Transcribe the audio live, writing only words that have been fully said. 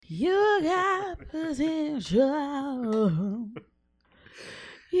You got potential.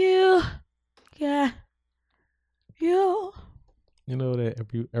 You got you. You know that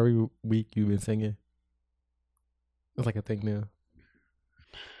every week you've been singing. It's like a thing now.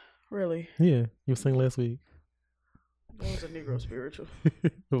 Really? Yeah, you sang last week. That was a Negro spiritual.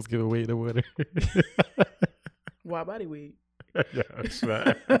 It was giving away the water. Why body weed? Yeah, it's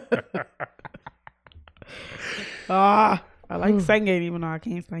not. I like singing even though I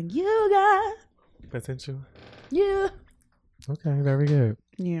can't sing. You got Potential. yeah. Okay, very good.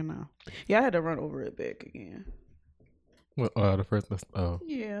 Yeah, no. Yeah, I had to run over it back again. Well, the first. Oh,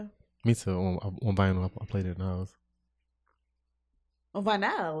 Yeah. me too. On vinyl, I played it in the house. On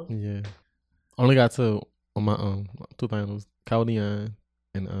vinyl. Yeah, only got two on my two vinyls. Kyle Dion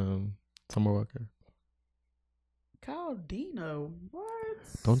and Summer Walker. Kyle Dino. What?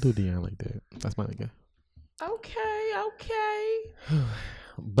 Don't do Dion like that. That's my nigga. Okay.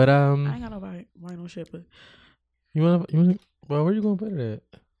 But I ain't got no vinyl shit, but you wanna? Well, where you gonna put it at?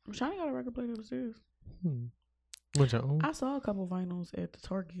 Shiny got a record player upstairs. What's your own? I saw a couple vinyls at the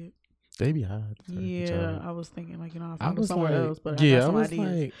Target. They be hot. Yeah, I was thinking like I I found them was somewhere like, else, but yeah, I got some I was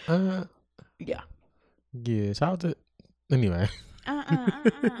ideas. like, yeah. Shout out to anyway.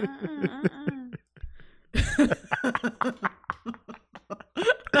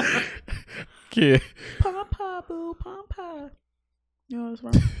 Yeah. Pampa boo pampa. You know what's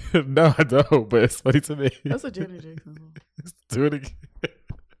wrong? No, I don't. But it's funny to me. That's a Janet Jackson song. Let's do it again.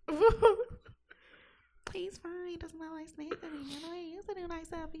 Please fine, doesn't smell like snakes anymore. I used to do nice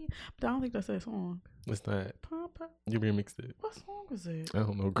selfie. But I don't think that's that song. It's not. Pampa. You remixed it. What song was it? I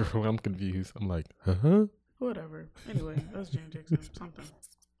don't know, girl. I'm confused. I'm like, huh? Whatever. Anyway, that's Janet Jackson. Something.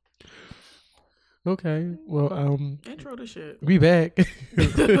 Okay. Well, Intro to shit. we back.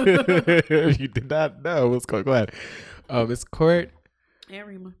 You did not know what's going on. It's Court. And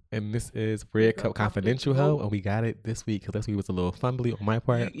Rima. And this is Red Cup Confidential, ho, and we got it this week because last week was a little fumbly on my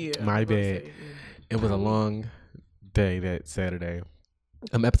part. Yeah, my bad. It was a long day that Saturday.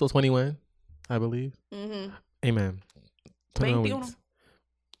 Episode 21, I believe. Mm-hmm. Amen. 21 weeks.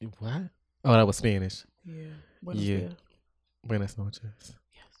 What? Oh, that was Spanish. Yeah. Buenos Yeah. dias. Buenas noches.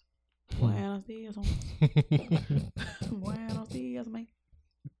 Yes. Buenos dias. Buenos dias, man.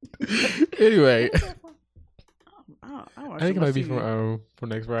 Anyway. I think it might be from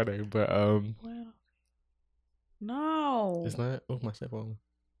next Friday, but no, it's not. Oh, my step on.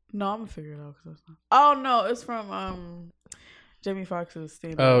 No, I'm gonna figure it out because it's not. Oh no, it's from Jamie Foxx's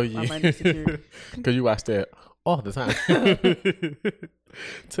stand up. Oh yeah, because you watch that all the time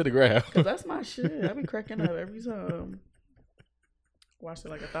to the ground. Because that's my shit. I be cracking up every time. Watched it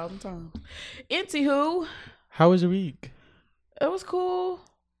like 1,000 times. Anywho, how was your week? It was cool.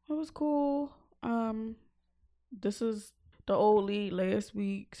 This is the old lead last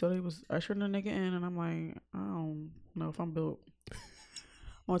week, so they was ushering the nigga in, and I'm like, I don't know if I'm built. I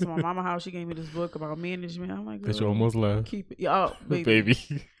went to my mama house. She gave me this book about management. I'm like, that you almost left. Keep it, oh baby. Baby.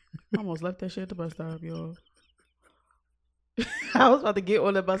 I almost left that shit at the bus stop, y'all. I was about to get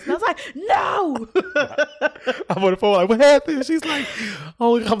on the bus, and I was like, no. I'm on the phone like, what happened? She's like,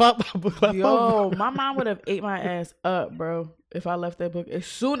 oh, come up. Yo, my mom would have ate my ass up, bro, if I left that book as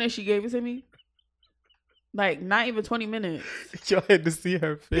soon as she gave it to me. Like, not even 20 minutes. Y'all had to see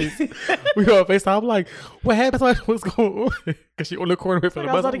her face. We go on FaceTime. I'm like, what happened? Like, what's going on? Because she on the corner with the bus.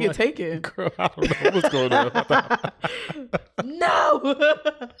 I was about to get taken. Girl, I don't know what's going on. No.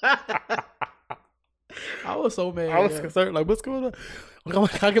 I was so mad. I was concerned. Like, what's going on? I'm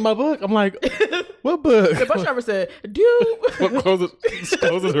like, can I get my book? I'm like, what book? The bus driver said, dude.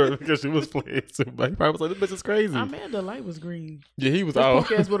 Closes her because she was playing too much. He probably was like, this bitch is crazy. I mean, the light was green. Yeah, he was out. out.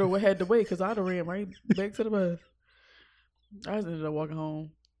 Podcast would have had to wait because I'd have ran right back to the bus. I just ended up walking home.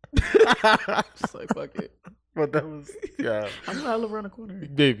 Just like, fuck it. But that was, yeah. I'm glad I live around the corner.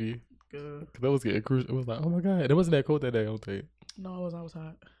 Baby. Cause that was getting crucial. It was like, oh my God. It wasn't that cold that day, I don't think. No, it was. I was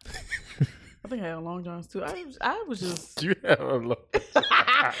hot. I think I had long johns too. I was just. You had a long. I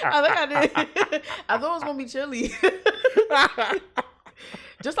think I did. I thought it was gonna be chilly.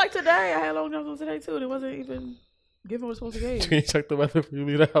 Just like today, I had long johns on today too. And it wasn't even given what it's supposed to give. Can you check the weather before you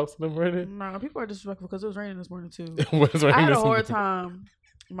leave the house in the morning? Nah, people are disrespectful because it was raining this morning too. I had a hard time.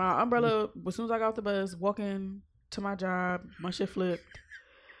 My umbrella, as soon as I got off the bus, walking to my job, my shit flipped.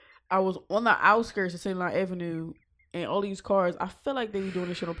 I was on the outskirts of St. Line Avenue. And all these cars, I feel like they were doing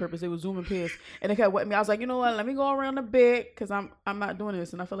this shit on purpose. They were zooming past, and they kept wetting me. I was like, you know what? Let me go around the back because I'm not doing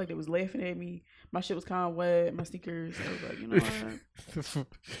this. And I felt like they was laughing at me. My shit was kind of wet, my sneakers. I was like, you know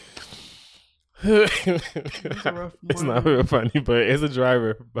It's a rough It's not morning. real funny, but it's a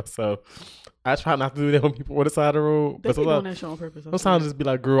driver. But so I try not to do that when people on the side of the road. They But be doing sometimes, that shit on purpose. I sometimes swear. just be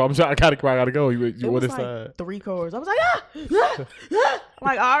like, girl, I gotta go. You It on was this like side. 3 cars. I was like, ah.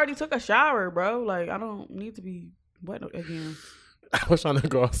 Like I already took a shower, bro. Like I don't need to be wet again. I was trying to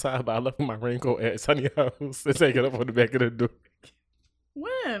go outside, but I left my raincoat at Sunny House and take it up on the back of the door.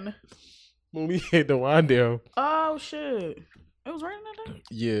 When? When we hit the Wandale. Oh shit! It was raining that day.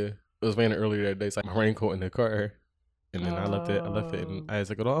 Yeah. It was raining earlier that day, so I had my raincoat in the car. And then I left it, and I was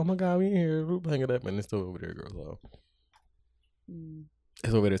like, oh my God, we in here. We'll hang it up, and it's still over there, girl. So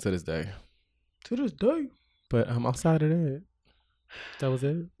it's over there to this day. To this day. But outside of that, that was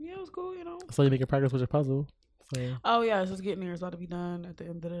it. Yeah, it was cool, you know. So you're making progress with your puzzle. So Oh yeah, it's getting there. It's about to be done at the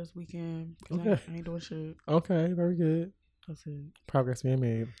end of this weekend. 'Cause Okay. I ain't doing shit. okay, very good. That's it. Progress being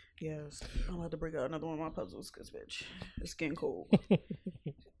made. Yes, I'm about to break out another one of my puzzles because bitch, it's getting cold.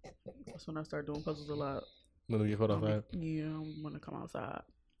 That's when I start doing puzzles a lot. When we get caught outside. Yeah, I'm gonna come outside.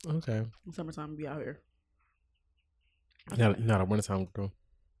 Okay. In summertime, be out here. You're not a wintertime girl.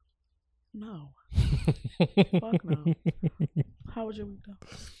 No. Fuck no. How was your week though?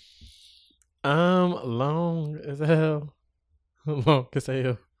 Long as hell. Long as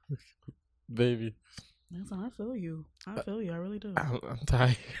hell. Baby. Listen, I feel you. I feel you. I really do. I'm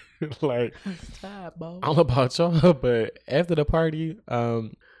tired. Like, It's tired, bro. I don't know about y'all, but after the party,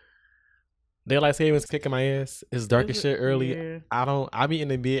 daylight savings kicking my ass. It's dark as shit early. Yeah. I be in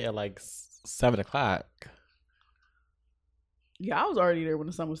the bed at like 7:00. Yeah, I was already there when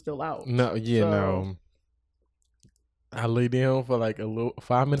the sun was still out. No, yeah, So- no. I lay down for like a little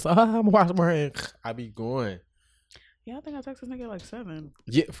 5 minutes. I'm gonna wash my hands. I be going. Yeah, I think I texted this nigga at like 7.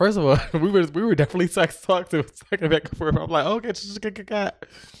 Yeah, first of all, we were definitely talking back and forth. I'm like, okay, cat.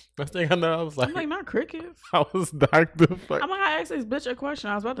 Next thing I know, I was I'm like, not crickets. I was dark the fuck. I'm like, I asked this bitch a question.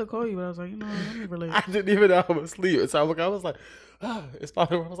 I was about to call you, but I was like, you know what, let me relate. I didn't even know I was asleep. So I was like, it's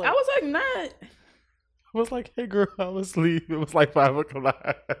 5 o'clock. I was like, not. I was like, hey girl, I was asleep. It was like 5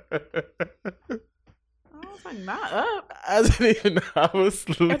 o'clock. I was like, not up I didn't even know I was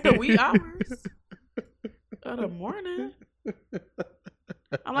asleep. at the wee hours of the morning.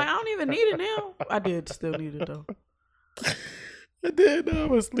 I'm like, I don't even need it now. I did still need it though. I didn't know I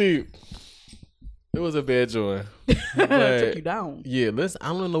was asleep. It was a bad joy. Took you down. Yeah, listen, I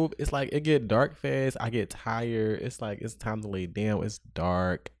don't know. It's like it get dark fast. I get tired. It's like it's time to lay down. It's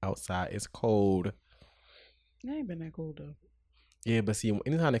dark outside. It's cold. It ain't been that cold though. Yeah, but see,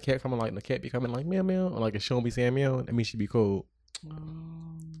 anytime the cat coming, like the cat be coming like meow meow, or like if she don't be saying meow, that means she be cold.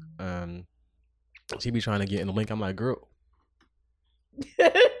 She be trying to get in the link. I'm like, girl,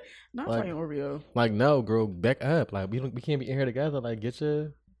 Not Like- playing Oreo. like no, girl, back up. Like we can't be in here together. Like get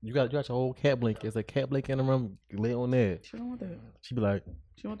you got your whole cat blanket. It's a cat blanket in the room. Lay on that. She don't want that. She be like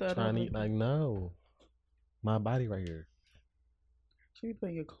She want that. trying to eat. Like no, my body right here. She be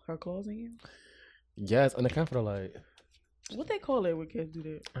putting her claws in you. Yes, and the comforter like What they call it when cats do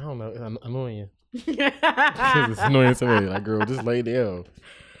that? I don't know. It's annoying. Ah. It's annoying to me. Like girl, just lay down.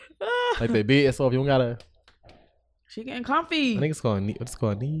 Like the bed itself, you don't gotta. She getting comfy. I think it's called what's it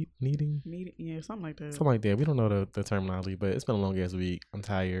called kneading. Yeah, something like that. Something like that. We don't know the terminology, but it's been a long ass week. I'm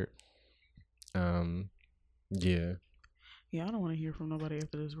tired. Yeah. Yeah, I don't want to hear from nobody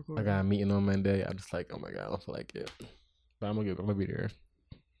after this I recording. got a meeting on Monday. I'm just like, oh my god, I don't feel like it. But I'm gonna be there.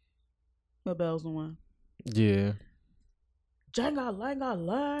 What Belle's the one? Yeah. Jenga, langa,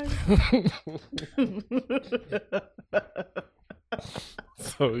 lang.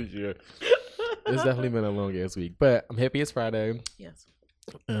 So yeah. It's definitely been a long ass week. But I'm happy it's Friday. Yes.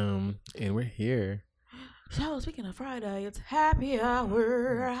 And we're here. So speaking of Friday, it's happy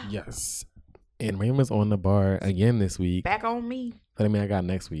hour. Yes. And Raymond's on the bar again this week. Back on me. But I mean I got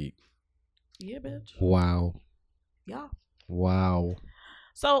next week. Yeah, bitch. Wow. Yeah. Wow.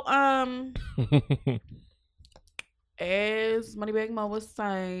 So as Moneybag Mo was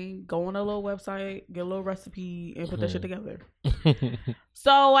saying, go on a little website, get a little recipe, and put that shit together.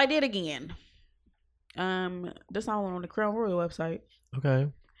 So I did again. This time I went on the Crown Royal website, Okay.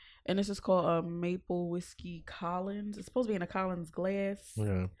 and this is called Maple Whiskey Collins. It's supposed to be in a Collins glass.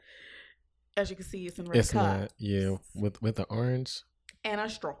 Yeah. As you can see, it's in red It's cup not. Yeah. With the orange and a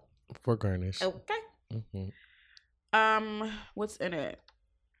straw. for garnish. Okay. Mm-hmm. What's in it?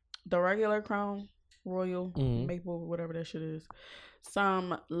 The regular Crown Royal Mhm. maple, whatever that shit is.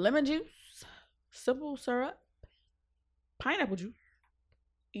 Some lemon juice, simple syrup, pineapple juice,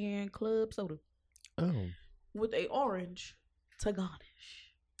 and club soda Oh. with a orange to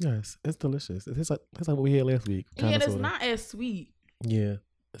garnish. Yes. It's delicious. It's like what we had last week. Yeah, Kinda, it's sorta. not as sweet. Yeah.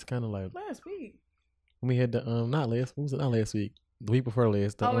 It's kind of like Last week. when we had the not last. What was it? Not last week. the week before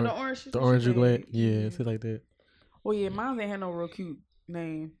last. The orange jubilant. Yeah, shit like that. Well, yeah, mine ain't had no real cute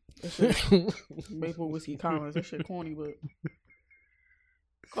name. That shit Maple Whiskey Collins. That shit corny, but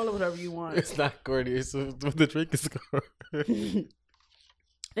call it whatever you want. It's not corny. It's what the drink is called.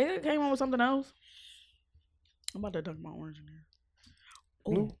 They came on with something else. I'm about to dunk my orange in there.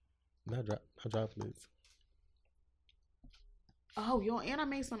 Oh, not droplets. Oh, yo, and I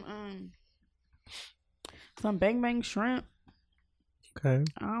made some bang bang shrimp. Okay.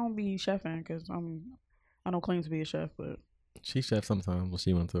 I don't be chefing because I don't claim to be a chef, but she chef sometimes when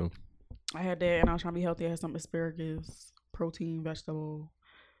she wants to. I had that, and I was trying to be healthy. I had some asparagus, protein, vegetable.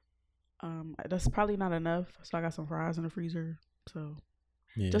 That's probably not enough, so I got some fries in the freezer. So,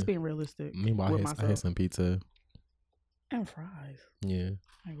 just being realistic. Meanwhile, I had some pizza and fries. Yeah.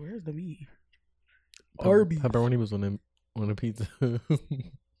 Like, where's the meat? Arby's. Pepperoni was on the pizza.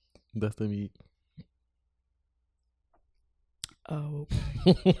 That's the meat. Oh.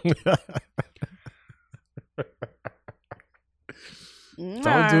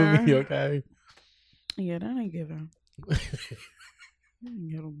 Don't do me, okay? Yeah, that ain't giving.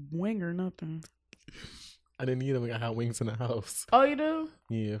 You got a wing or nothing. I didn't need them. I got hot wings in the house. Oh, you do?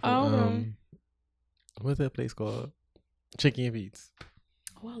 Yeah. From, what's that place called? Chicken and Beats.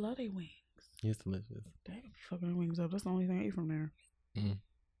 Oh, I love their wings. It's delicious. They be fucking wings up. That's the only thing I ate from there.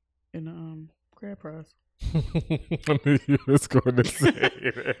 In the crab fries. I knew you was going to say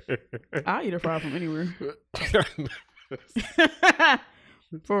that. I eat a fry from anywhere.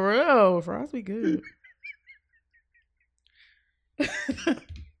 For real, fries be good.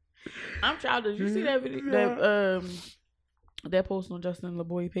 I'm childish. You see that video? That post on Justin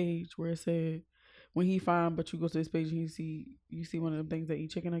LeBoy page where it said when he fine, but you go to this page and you see one of them things that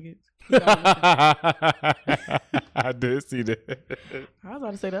eat chicken nuggets. I did see that. I was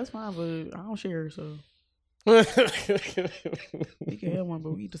about to say that's fine, but I don't share, so you can have one,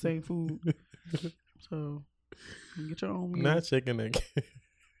 but we eat the same food. So you get your own meal. Not chicken nugget.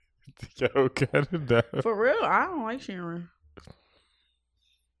 Yo, cut it down. For real, I don't like sharing.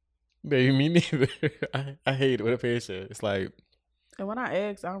 Baby, me neither. I hate it with a patient. It's like, and when I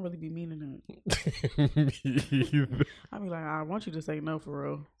ask, I don't really be meaning it. Me either. I be like, I want you to say no for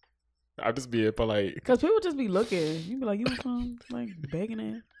real. I'll just be polite. Because people just be looking. You be like, you want some? Like, begging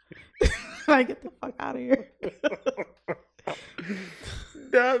it. Like, get the fuck out of here.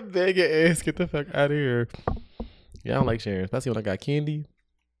 Not begging ass. Get the fuck out of here. Yeah, I don't like sharing. Especially when I got candy.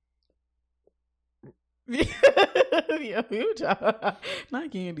 Yeah, huge.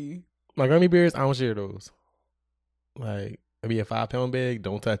 Not candy. My gummy bears, I don't share those. Like, it'd be a 5-pound bag.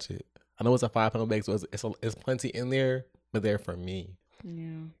 Don't touch it. I know it's a 5-pound bag, so it's plenty in there, but they're for me.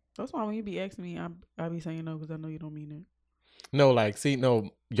 Yeah, that's why when you be asking me, I be saying no because I know you don't mean it. No, like, see,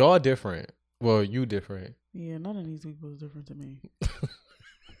 no, y'all different. Well, you different. Yeah, none of these people is different to me.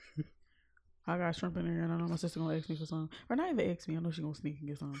 I got shrimp in there, and I know my sister gonna ask me for some, or not even ask me. I know she gonna sneak and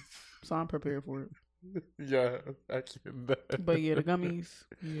get some, so I'm prepared for it. Yeah, I can't. But yeah, the gummies,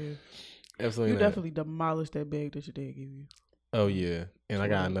 yeah, absolutely. You definitely demolished that bag that your dad gave you. Oh yeah, and I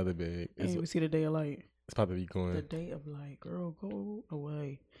got another bag. And we see the day of light. It's about to be going. The day of light, girl, go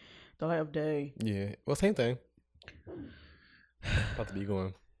away. The light of day. Yeah, well, same thing. About to be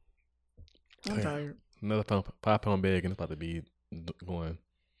going. I'm tired. Another 5-pound bag, and it's about to be going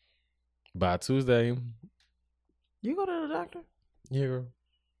by Tuesday. You go to the doctor? Yeah, girl.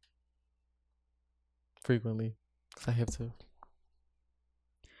 Frequently, because I have to.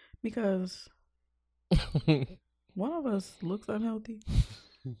 Because one of us looks unhealthy,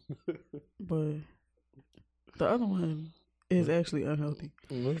 but the other one is actually unhealthy.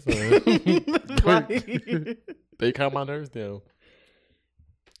 Listen, they calm my nerves down.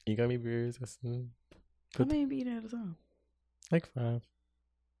 You got me beers. How many be there at a time? Like 5.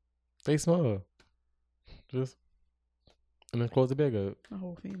 They small. Just and then close the bag up. The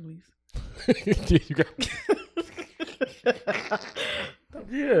whole family's. Yeah, you got.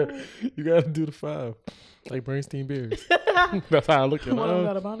 Yeah, you gotta do the 5, like Bernstein beers. That's how I look at it. One of them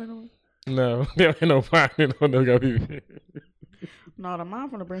got a bonnet on? No, there ain't no bonnet on no gummy. No, the mom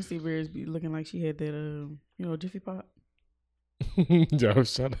from the Bernstein beers be looking like she had that, Jiffy Pop. Yo,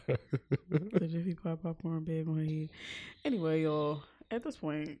 shut up. The Jiffy Pop popcorn bag on her head. Anyway, y'all, at this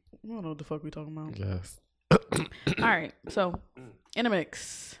point, we don't know what the fuck we talking about. Yes. All right, so in a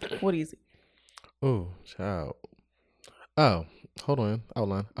mix, what is it? Oh, child. Oh, hold on.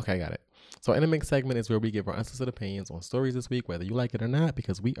 Outline. Okay, I got it. So in the mix segment is where we give our unsolicited opinions on stories this week, whether you like it or not,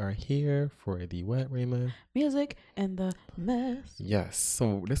 because we are here for the what, Raymond? Music and the mess. Yes.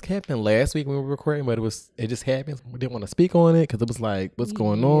 So this happened last week when we were recording, but it just happened. We didn't want to speak on it because it was like, what's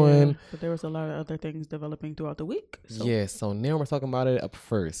going on? But there was a lot of other things developing throughout the week. So. Yeah. So now we're talking about it up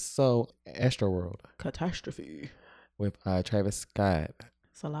first. So Astroworld Catastrophe with Travis Scott.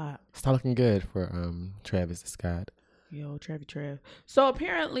 It's a lot. It's not looking good for Travis Scott. Yo, Trav. So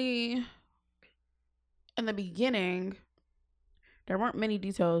apparently, in the beginning, there weren't many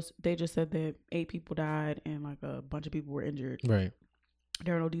details. They just said that 8 people died and like a bunch of people were injured. Right.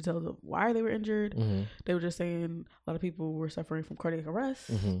 There were no details of why they were injured. Mm-hmm. They were just saying a lot of people were suffering from cardiac arrest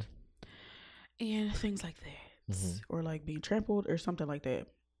and things like that, or like being trampled or something like that.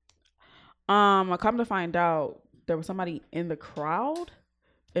 I come to find out there was somebody in the crowd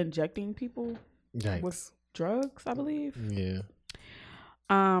injecting people with drugs, I believe. Yeah.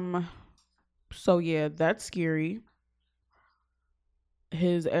 So yeah, that's scary.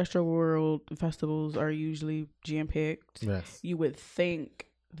 His Astroworld festivals are usually jam-packed. Yes. You would think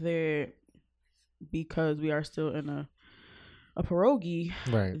that because we are still in a pierogi,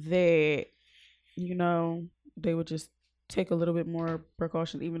 right, that, you know, they would just take a little bit more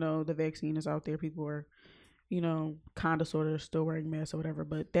precaution, even though the vaccine is out there. People are, you know, kind of sort of still wearing masks or whatever,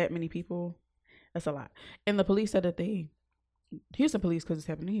 but that many people, that's a lot. And the police said that Houston police, because it's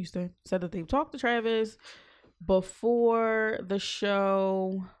happening in Houston, said that they talked to Travis before the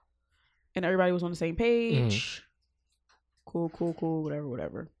show and everybody was on the same page. Cool,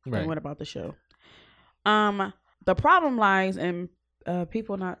 whatever. Right. They went about the show. The problem lies in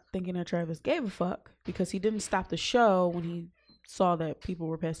people not thinking that Travis gave a fuck, because he didn't stop the show when he saw that people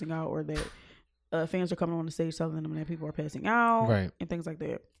were passing out, or that fans are coming on the stage telling them that people are passing out, right, and things like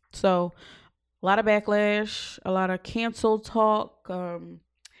that. So a lot of backlash, a lot of cancel talk.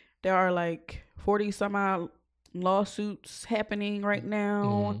 There are like 40 some odd lawsuits happening right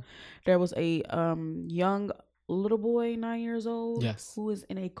now. There was a young little boy, 9 years old, who is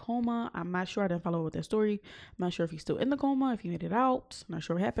in a coma. I'm not sure. I didn't follow with that story. I'm not sure if he's still in the coma, if he made it out. I'm not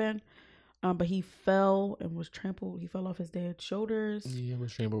sure what happened. But he fell and was trampled. He fell off his dad's shoulders. Yeah, he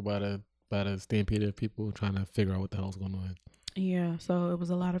was trampled by the stampede of people trying to figure out what the hell's going on. Yeah, so it was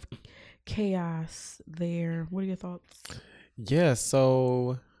a lot of chaos there. What are your thoughts? Yeah,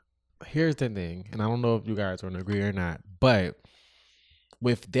 so here's the thing, and I don't know if you guys are going to agree or not, but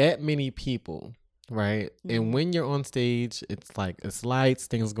with that many people, right? And when you're on stage, it's like, it's lights,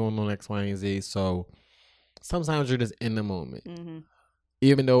 things going on, X, Y, and Z. So sometimes you're just in the moment.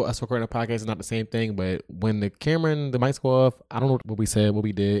 Even though us recording a podcast is not the same thing, but when the camera and the mics go off, I don't know what we said, what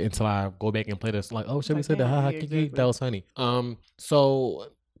we did, until I go back and play this. Like, oh shit, we said that, haha, exactly. That was funny. So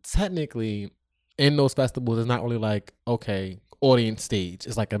technically, in those festivals, it's not really like, okay, audience stage.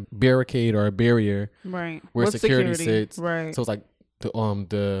 It's like a barricade or a barrier, right, where security sits, right. So it's like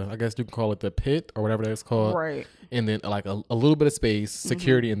the I guess you can call it the pit or whatever that's called, right. And then like a little bit of space,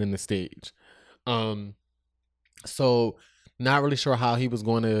 security, and then the stage. So not really sure how he was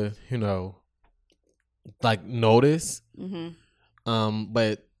going to, you know, like notice.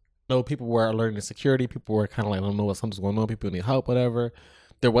 But no, people were alerting the security. People were kind of like, I don't know what something's going on. People need help, whatever.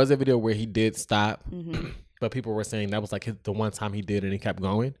 There was a video where he did stop, but people were saying that was like the one time he did and he kept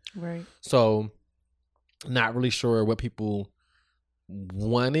going. Right. So not really sure what people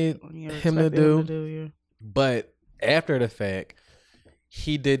wanted him to do. But after the fact,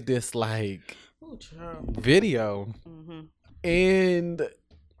 he did this like video. And it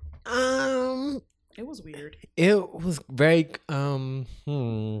was weird. It was very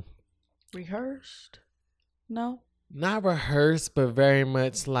rehearsed. No, not rehearsed, but very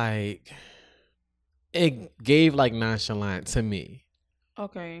much like it gave like nonchalant to me.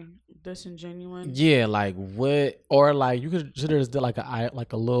 Okay, disingenuous. Yeah, like what, or like you should have just did like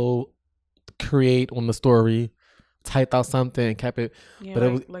a little create on the story, typed out something and kept it. Yeah, but like,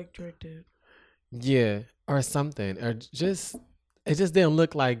 it was like Drake did. Yeah, or something, or just it just didn't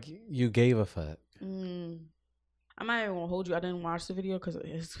look like you gave a fuck. I'm not even gonna hold you. I didn't watch the video because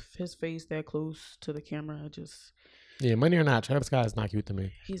his face that close to the camera. Money or not, Travis Scott is not cute to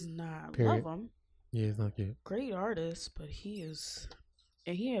me. He's not. Period. Love him. Yeah, he's not cute. Great artist, but he has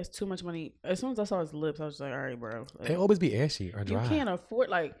too much money. As soon as I saw his lips, I was just like, all right, bro. Like, they always be ashy or dry. You can't afford,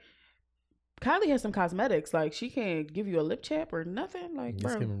 like, Kylie has some cosmetics. Like, she can't give you a lip chap or nothing. Like,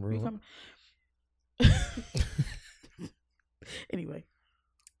 bro. Anyway.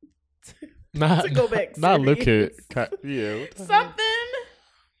 To go back. Not lip kit. Yeah. Something.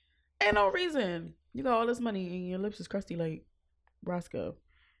 Ain't no reason. You got all this money and your lips is crusty like Roscoe.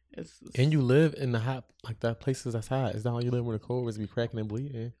 And you live in the hot, like that places that's hot. It's not like you live where the cold is be cracking and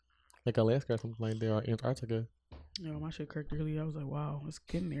bleeding. like Alaska or something like that, or Antarctica. You know, my shit cracked early. I was like, wow, it's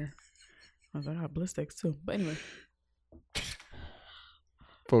getting there. I was like, I got Blistex too. But anyway.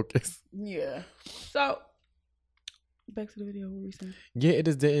 Focus. Yeah. So, back to the video. What were we saying? Yeah, it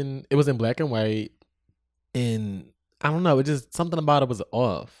just didn't. It was in black and white, and I don't know. It just something about it was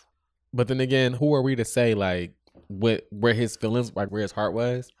off. But then again, who are we to say like where his feelings, like where his heart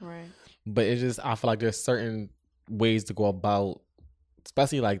was? Right. But it's just I feel like there's certain ways to go about,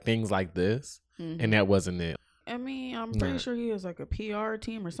 especially like things like this, and that wasn't it. I mean, I'm pretty sure he has like a PR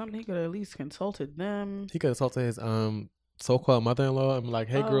team or something. He could have at least consulted them. He could have talked to his so-called mother-in-law and be like,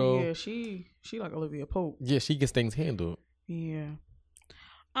 "Hey, girl, yeah, she like Olivia Pope. Yeah, she gets things handled." Yeah.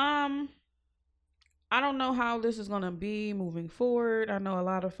 I don't know how this is gonna be moving forward. I know a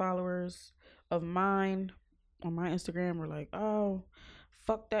lot of followers of mine on my Instagram were like, "Oh,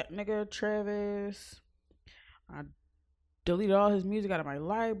 fuck that nigga Travis. I deleted all his music out of my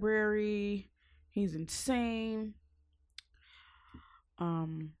library. He's insane."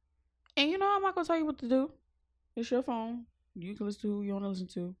 And you know, I'm not gonna tell you what to do. It's your phone. You can listen to who you want to listen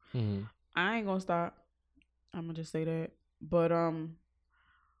to. I ain't gonna stop. I'm gonna just say that. But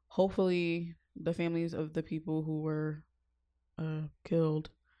hopefully the families of the people who were killed,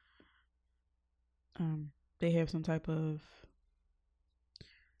 they have some type of,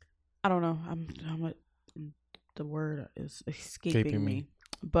 I don't know. The word is escaping me.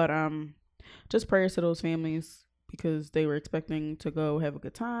 But just prayers to those families, because they were expecting to go have a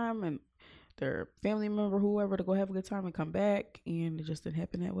good time and their family member, whoever, to go have a good time and come back, and it just didn't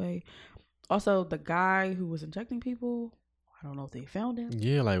happen that way. Also, the guy who was injecting people, I don't know if they found him.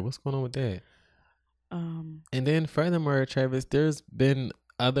 Yeah, like what's going on with that? And then furthermore, Travis, there's been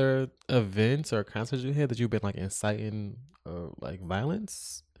other events or concerts you had that you've been like inciting like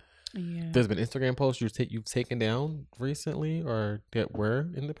violence. Yeah. There's been Instagram posts you've taken down recently or that were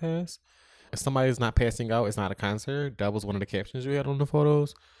in the past. If somebody's not passing out, it's not a concert. That was one of the captions you had on the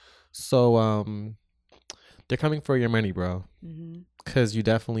photos. So they're coming for your money, bro. Because you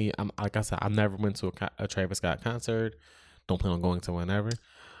definitely, like I said, I've never went to a Travis Scott concert. Don't plan on going to one ever.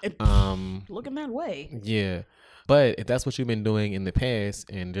 Looking that way. Yeah. But if that's what you've been doing in the past,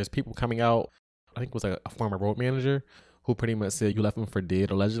 and there's people coming out, I think it was a former road manager who pretty much said you left him for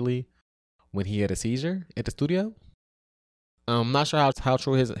dead, allegedly, when he had a seizure at the studio. I'm not sure how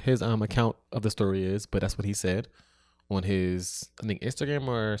true his account of the story is, but that's what he said on his, I think, Instagram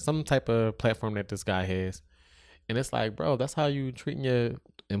or some type of platform that this guy has. And it's like, bro, that's how you treating your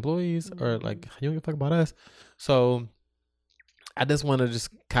employees, or like, you don't give a fuck about us. So I just want to just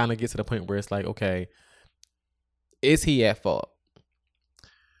kind of get to the point where it's like, okay, is he at fault?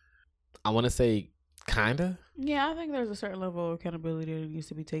 I want to say kinda. Yeah, I think there's a certain level of accountability that needs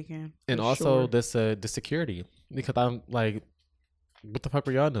to be taken. And also this the security, because I'm like, what the fuck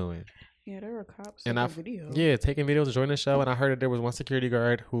were y'all doing? Yeah, there were cops taking videos. Yeah, taking videos to join the show, and I heard that there was one security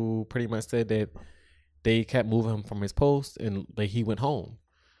guard who pretty much said that they kept moving him from his post, and like he went home.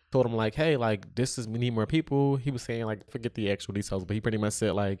 Told him like, hey, like we need more people. He was saying like, forget the actual details, but he pretty much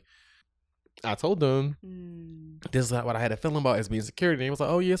said like, I told them this is what I had a feeling about as being security. And he was like,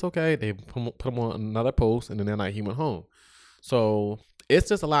 oh yes, okay. They put him on another post, and then that night he went home. So it's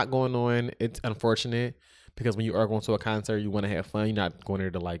just a lot going on. It's unfortunate because when you are going to a concert, you want to have fun. You're not going there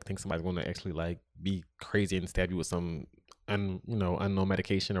to like think somebody's going to actually like be crazy and stab you with some unknown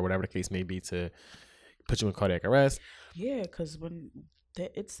medication or whatever the case may be to put you in cardiac arrest. Yeah, because when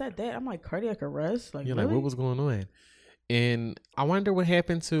it said that, I'm like, cardiac arrest? Like, you're really? Like, what was going on? And I wonder what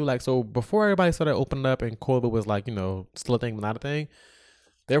happened to, like, so before everybody started opening up and COVID was like, still a thing, but not a thing,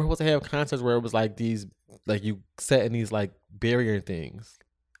 they were supposed to have concerts where it was like these, like you set in these like barrier things.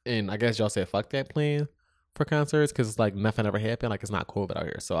 And I guess y'all said, fuck that plan for concerts because it's like nothing ever happened. Like, it's not COVID out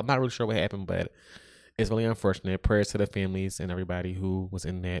here. So I'm not really sure what happened, but it's really unfortunate. Prayers to the families and everybody who was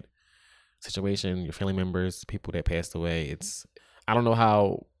in that situation, your family members, people that passed away. I don't know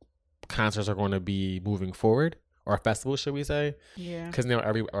how concerts are going to be moving forward. Or festivals, should we say? Yeah. Because now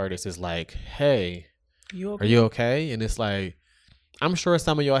every artist is like, hey, are you okay? And it's like, I'm sure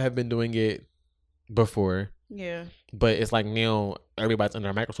some of y'all have been doing it before. Yeah. But it's like now everybody's under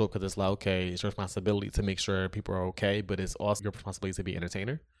a microscope because it's like, okay, it's your responsibility to make sure people are okay, but it's also your responsibility to be an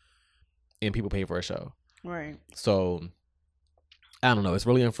entertainer. And people pay for a show. Right. So, I don't know. It's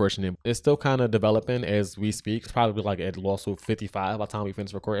really unfortunate. It's still kind of developing as we speak. It's probably like at lawsuit 55 by the time we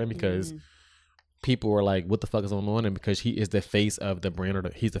finish recording because people were like, what the fuck is going on? And because he is the face of the brand,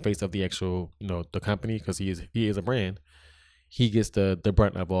 or he's the face of the actual, the company, because he is a brand, he gets the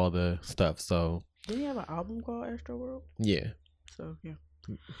brunt of all the stuff. So didn't he have an album called Astroworld? Yeah. So yeah.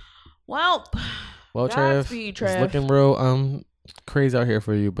 Well, Trav, it's looking real crazy out here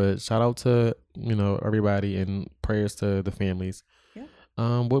for you, but shout out to everybody and prayers to the families.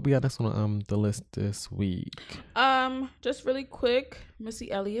 Yeah. What we got next on the list this week? Just really quick,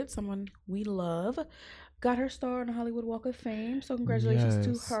 Missy Elliott, someone we love, got her star on the Hollywood Walk of Fame. So congratulations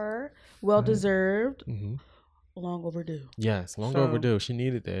to her. Well deserved. Mm-hmm. Long overdue. Yes, overdue. She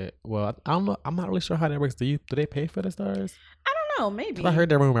needed that. Well, I don't know. I'm not really sure how that works. Do they pay for the stars? I don't know. Maybe. I heard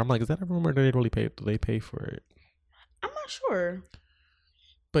that rumor. I'm like, is that a rumor? Do they really pay? Do they pay for it? I'm not sure.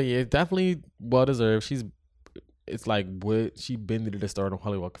 But yeah, it's definitely well deserved. It's like what she been to the start of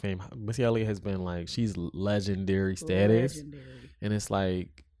Hollywood Walk of Fame. Missy Elliott has been like, she's legendary status, and it's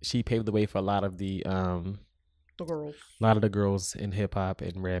like she paved the way for a lot of the girls in hip hop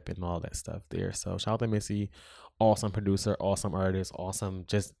and rap and all that stuff there. So shout out to Missy, awesome producer, awesome artist, awesome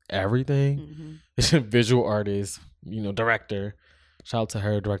just everything. Mm-hmm. Visual artist, director. Shout out to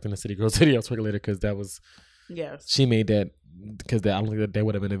her directing the City Girls video later, because that was she made that, because I don't think that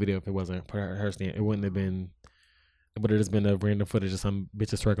would have been a video if it wasn't for her stand. It wouldn't have been. But it has been a random footage of some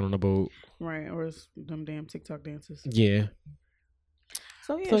bitches twerking on a boat. Right, or it's them damn TikTok dances. Yeah.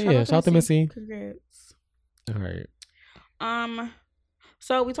 So shout out to Missy. Congrats. All right.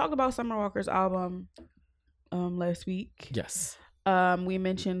 So we talked about Summer Walker's album last week. Yes. We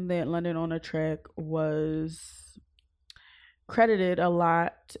mentioned that London on a Track was credited a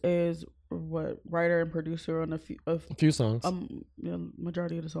lot as writer and producer on a few songs.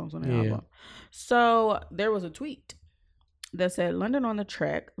 Majority of the songs on the album. So there was a tweet that said, London on the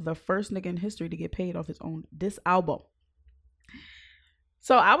Track, the first nigga in history to get paid off his own this album.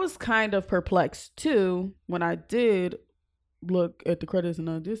 So I was kind of perplexed too when I did look at the credits and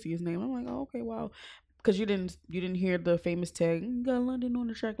I did see his name. I'm like, oh, okay, wow. Because you didn't hear the famous tag, you got London on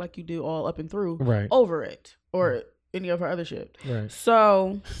the Track, like you do all up and through over it, or any of her other shit. Right.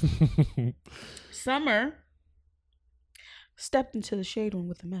 So Summer stepped into the shade room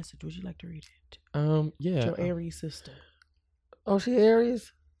with a message. Would you like to read it? Yeah. Your Aries sister. Oh, she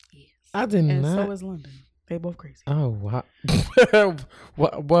Aries? Yes. I did not. And so is London. They both crazy. Oh, wow.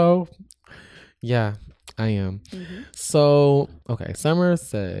 Well, yeah, I am. Mm-hmm. So, okay, Summer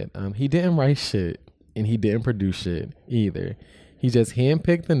said he didn't write shit and he didn't produce shit either. He just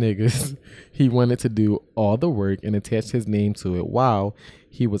handpicked the niggas he wanted to do all the work and attached his name to it while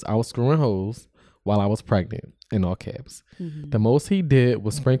he was out screwing hoes while I was pregnant, in all caps. Mm-hmm. The most he did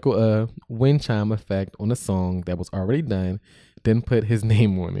was sprinkle a wind chime effect on a song that was already done, then put his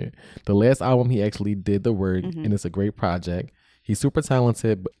name on it. The last album, he actually did the work, and it's a great project. He's super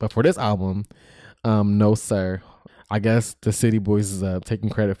talented, but for this album, no sir. I guess the City Boys is taking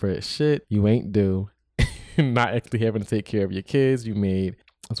credit for it. Shit you ain't do. Not actually having to take care of your kids you made.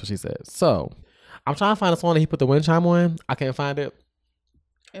 That's what she said. So I'm trying to find a song that he put the wind chime on. I can't find it.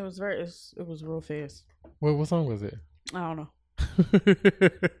 It was real fast. What song was it? I don't know.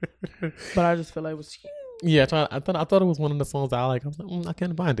 But I just feel like it was huge. Yeah, I thought it was one of the songs I like. I was like, I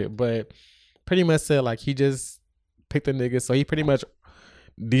can't find it. But pretty much said like he just picked the niggas. So he pretty much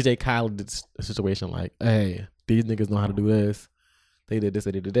DJ Khaled did the situation like, hey, these niggas know how to do this. They did this,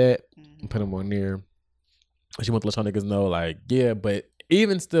 they did that. And put them on there. She wants to let y'all niggas know, like, yeah, but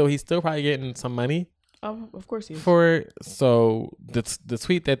even still, he's still probably getting some money. Of course he is. For it. So the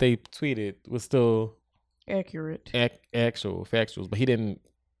tweet that they tweeted was still accurate, actual factuals, but he didn't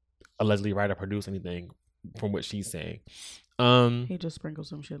allegedly write or produce anything from what she's saying. He just sprinkled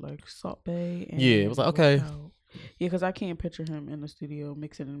some shit like Salt Bay. And it was like, okay. Yeah, because I can't picture him in the studio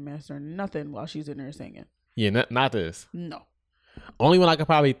mixing and mastering nothing while she's in there singing. Yeah, not this. No. Only one I could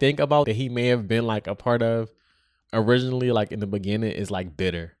probably think about that he may have been like a part of originally, like in the beginning, is like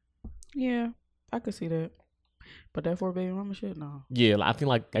Bitter. Yeah, I could see that. But that 4 Baby Mama shit, no. Yeah, I think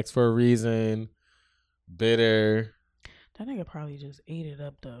like X for a Reason, Bitter. That nigga probably just ate it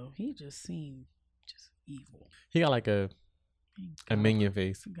up though. He just seemed just evil. He got like a minion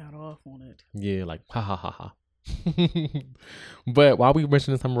face. He got off on it. Yeah, like ha ha ha ha. But while we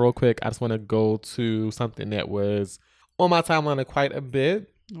mention this, real quick, I just want to go to something that was on my timeline quite a bit.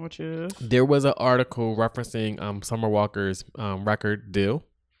 Which is? There was an article referencing Summer Walker's record deal.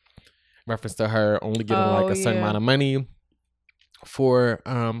 Reference to her only getting a certain amount of money for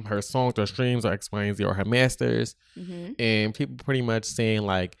her songs or streams or X, Y, and Z or her masters. Mm-hmm. And people pretty much saying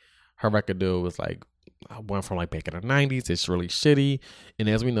like her record deal was like one from like back in the 90s. It's really shitty. And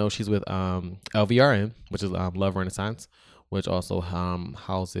as we know, she's with LVRN, which is Love Renaissance, which also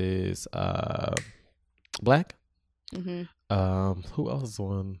houses Black. Mm-hmm. Who else is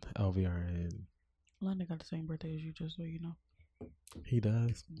on LVRN? London got the same birthday as you, just so you know. He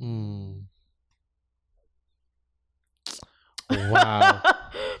does. Wow.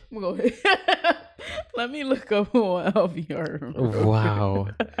 We'll go ahead. Let me look up on LVRN. Wow.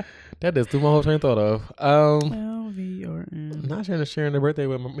 That just threw my whole train of thought off. LVRN. Not sharing the birthday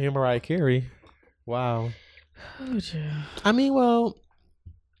with me and Mariah Carey. Wow. Oh, yeah. I mean, well,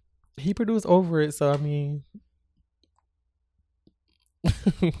 he produced Over It, so I mean.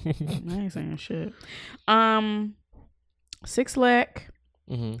 I ain't saying shit. 6 Lack.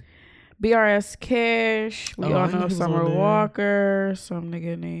 Mm-hmm. BRS Cash. We all know Summer on Walker. Some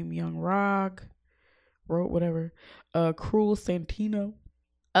nigga named Young Rog. Wrote whatever. Cruel Santino.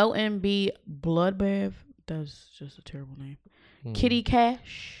 LMB Bloodbath. That's just a terrible name. Kitty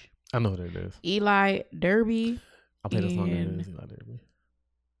Cash. I know what it is. Eli Derby. I played the song that is Eli Derby.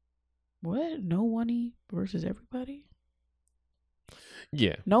 What? No One versus everybody?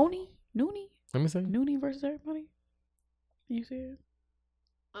 Yeah. Noonie? Let me see. Noonie versus everybody? You see it?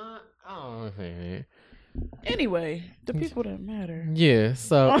 I don't think. Anyway, the people that matter. Yeah,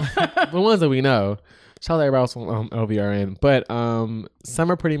 so the ones that we know. Shout out everybody else on LVRN. But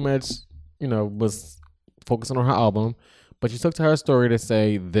Summer pretty much, was focusing on her album. But she took to her story to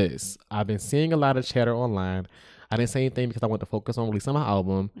say this. I've been seeing a lot of chatter online. I didn't say anything because I want to focus on releasing my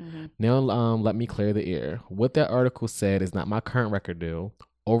album. Mm-hmm. Now let me clear the air. What that article said is not my current record deal.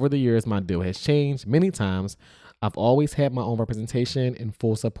 Over the years, my deal has changed many times. I've always had my own representation and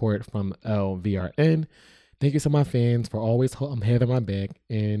full support from LVRN. Thank you to my fans for always having my back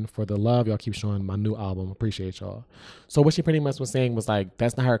and for the love y'all keep showing my new album. Appreciate y'all. So what she pretty much was saying was like,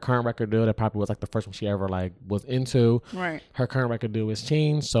 that's not her current record deal. That probably was like the first one she ever like was into. Right. Her current record deal has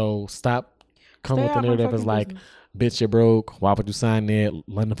changed. So stop coming with the narrative as like, bitch, you're broke. Why would you sign that?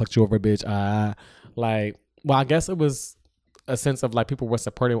 London fucked you over, bitch. Like, well, I guess it was a sense of like people were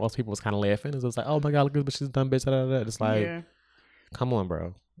supporting while people was kind of laughing. It was like, oh my God, look at this bitch, she's dumb bitch. It's like, come on,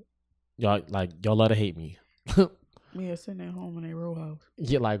 bro. Y'all love to hate me. Yeah, sitting at home in a row house.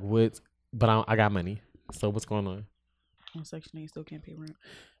 Yeah, like what? But I got money. So what's going on? On Section 8, still can't pay rent.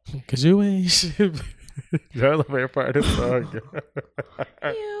 Cause you ain't shit. That's the favorite part of the song.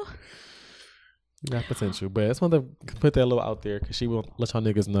 Yeah. Not potential, but I just want to put that a little out there because she will let y'all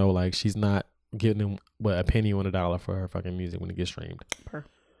niggas know like she's not getting them a penny on a dollar for her fucking music when it gets streamed.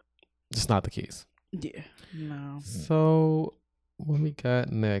 Just not the case. Yeah. No. So what we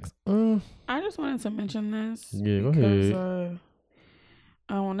got next? I just wanted to mention this. Yeah, go because, ahead.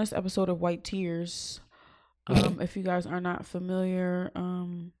 On this episode of White Tears, if you guys are not familiar,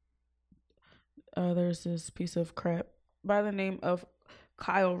 there's this piece of crap by the name of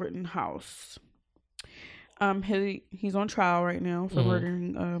Kyle Rittenhouse. He's on trial right now for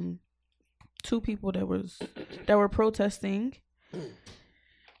murdering 2 people that were protesting,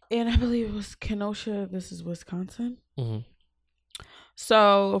 and I believe it was Kenosha. This is Wisconsin. Mm-hmm.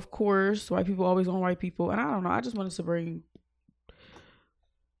 So of course, white people always on white people, and I don't know. I just wanted to bring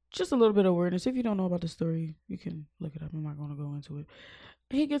just a little bit of awareness. If you don't know about the story, you can look it up. I'm not going to go into it.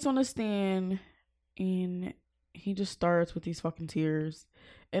 He gets on the stand and he just starts with these fucking tears,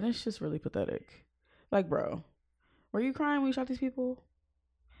 and it's just really pathetic. Like, bro, were you crying when you shot these people?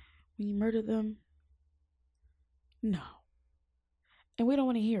 When you murdered them? No. And we don't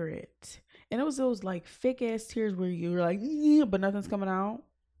want to hear it. And it was those like fake ass tears where you were like, yeah, but nothing's coming out.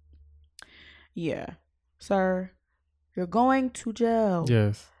 Yeah. Sir, you're going to jail.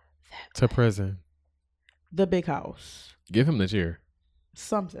 Yes. To prison. The big house. Give him the cheer.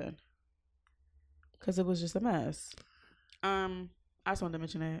 Something. Because it was just a mess. I just wanted to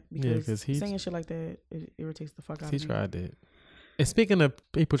mention that because saying shit like that, it irritates the fuck out of me. He tried it. And speaking of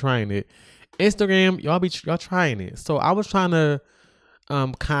people trying it, Instagram, y'all trying it. So I was trying to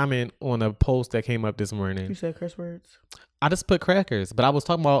comment on a post that came up this morning. You said curse words? I just put crackers, but I was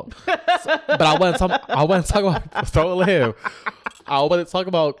talking about but I wasn't talking about so live. I wasn't talking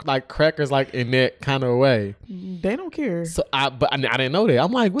about like crackers like in that kind of way. They don't care. So I didn't know that.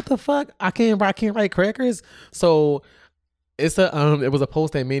 I'm like, what the fuck? I can't write crackers. So it's it was a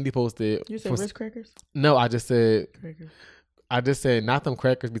post that Mandy posted. You said Ritz crackers? No, I just said crackers. I just said not them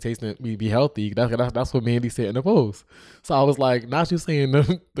crackers be healthy. That's what Mandy said in the post. So I was like, not you saying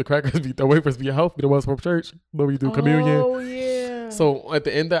the crackers the wafers be healthy, the ones from church when we do communion. Oh yeah. So at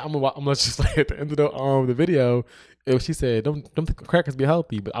the end of I'm gonna just like at the end of the video, she said them crackers be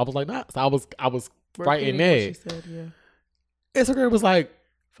healthy, but I was like, nah. So I was writing that. She said, yeah. Instagram was like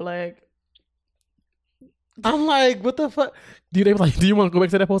flag. I'm like, what the fuck? They were like, do you want to go back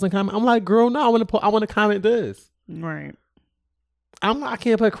to that post and comment? I'm like, girl, no, I want to comment this. Right. I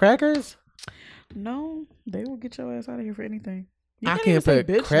can't put crackers. No, they will get your ass out of here for anything. I can't put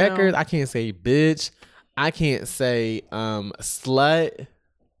crackers. Now. I can't say bitch. I can't say slut.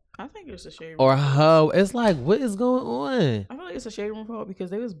 I think it's a shade room. Or how? It's like, what is going on? I feel like it's a shade room fault because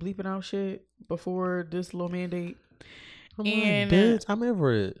they was bleeping out shit before this little mandate. I'm And like, bitch, I'm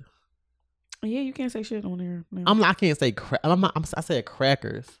Everett. yeah, you can't say shit on there. No. I can't say I said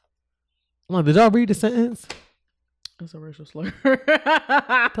crackers. I'm like, did y'all read the sentence? It's a racial slur.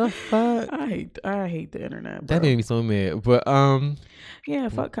 The fuck? I hate the internet, bro. That made me so mad. But yeah,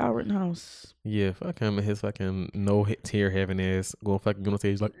 fuck Kyle Rittenhouse. yeah, fuck him and his fucking no tear having ass going fucking on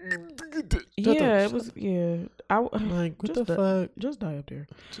stage like. Yeah, it was. Yeah, Like, what the fuck? Just die up there.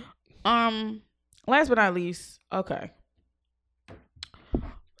 Last but not least, okay.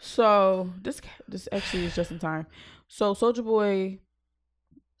 So this actually is just in time. So Soulja Boy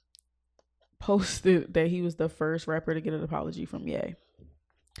posted that he was the first rapper to get an apology from Ye.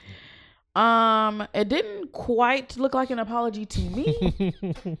 It didn't quite look like an apology to me.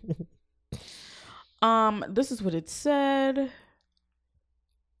 This is what it said.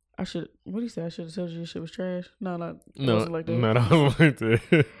 What do you say? I should have told you your shit was trash. No, it wasn't like that. No, that wasn't like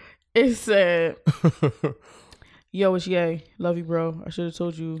that. It said, "Yo, it's Ye. Love you, bro. I should have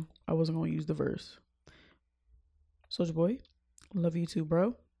told you I wasn't gonna use the verse. Soulja Boy, love you too,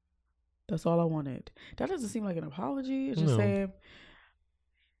 bro. That's all I wanted." That doesn't seem like an apology. It's just saying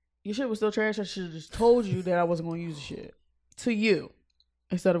your shit was still trash. I should have just told you that I wasn't gonna use the shit to you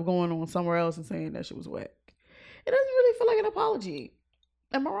instead of going on somewhere else and saying that shit was whack. It doesn't really feel like an apology.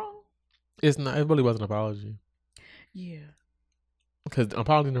 Am I wrong? It's not. It really wasn't an apology. Yeah. Because an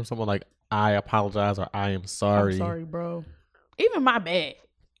apology from someone like, I apologize or I am sorry. I'm sorry, bro. Even my bad.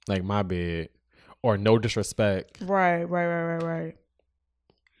 Like, my bad. Or no disrespect. Right.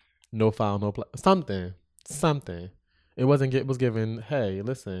 No foul, no play. Something. It was given, hey,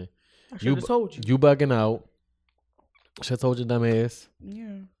 listen. I should have told you. You bugging out. Should have told your dumb ass.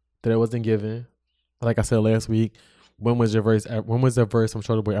 Yeah. That it wasn't given. Like I said last week, when was the verse from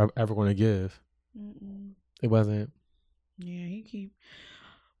Soulja Boy ever going to give? Mm-mm. It wasn't. Yeah, he keep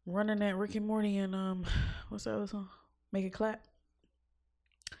running that Rick and Morty and what's that other song? Make It Clap.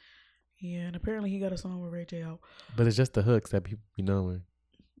 Yeah, and apparently he got a song with Ray J out. But it's just the hooks that people be knowing.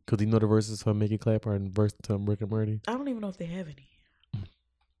 Because you know the verses from Make It Clap or in verse to Rick and Morty? I don't even know if they have any.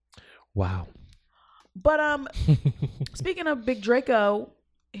 Wow. But speaking of Big Draco,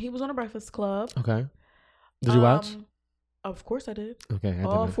 he was on a Breakfast Club. Okay. Did you watch? Of course I did. Okay.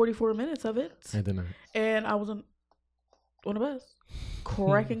 All 44 minutes of it. I did not. And I was on the bus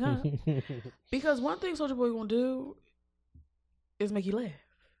cracking up. Because one thing Soulja Boy gonna do is make you laugh.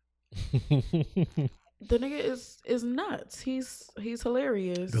 The nigga is nuts. He's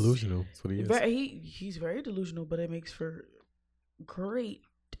hilarious. Delusional. That's what he is. He's very delusional, but it makes for great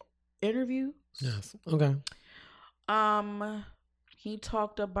interviews. Yes. Okay. He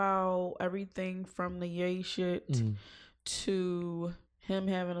talked about everything from the Ye shit to him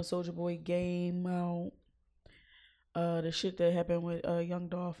having a Soulja Boy game out. The shit that happened with Young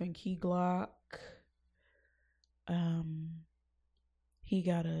Dolph and Key Glock. He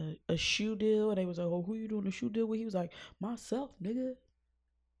got a shoe deal, and they was like, "Oh, who you doing a shoe deal with?" He was like, "Myself, nigga."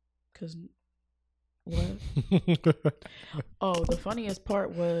 Cause what? Oh, the funniest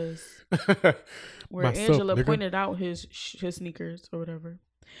part was where Myself, Angela nigga. pointed out his sneakers or whatever,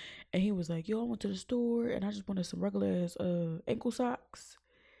 and he was like, "Yo, I went to the store and I just wanted some regular ass ankle socks,"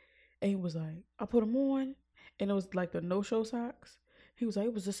 and he was like, "I put them on, and it was like the no show socks." He was like,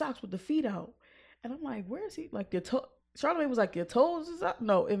 "It was the socks with the feet out," and I'm like, "Where is he? Like your toe?" Charlamagne was like, "Your toes is out."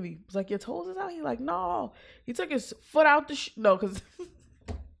 No, Envy was like, "Your toes is out." He like, "No." He took his foot out the no, because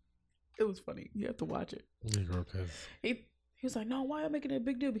it was funny. You have to watch it. He was like, "No, why am I making it a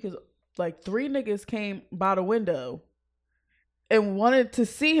big deal?" Because like 3 niggas came by the window and wanted to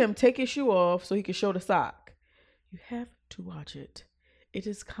see him take his shoe off so he could show the sock. You have to watch it. It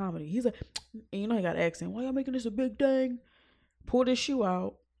is comedy. He's like, and you know he got an accent. "Why y'all making this a big thing?" Pulled his shoe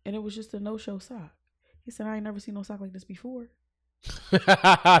out, and it was just a no-show sock. He said, "I ain't never seen no sock like this before."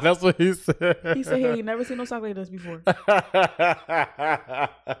 That's what he said. He said he ain't never seen no sock like this before.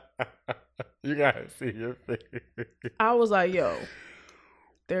 You gotta see your face. I was like, yo,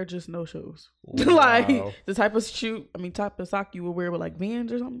 they're just no shows. Wow. Like the type of sock you would wear with like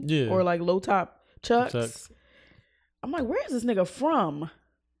Vans or something. Yeah. Or like low top Chucks. I'm like, where is this nigga from?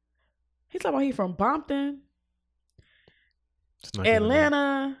 He's talking about he from Bompton,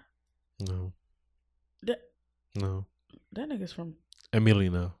 Atlanta. No. No. That nigga's from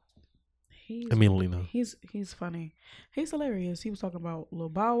Emiliano. He's funny. He's hilarious. He was talking about Lil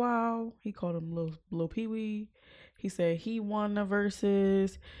Bow Wow. He called him Lil Pee Wee. He said he won the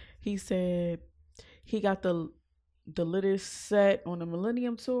verses. He said he got the littest set on the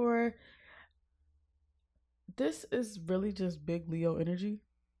Millennium Tour. This is really just big Leo energy.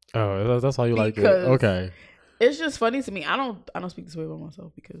 Oh, that's how you like it. Because Okay. it's just funny to me. I don't speak this way about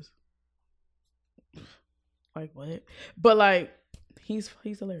myself because like what? But like he's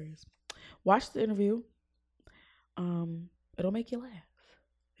hilarious. Watch the interview. It'll make you laugh.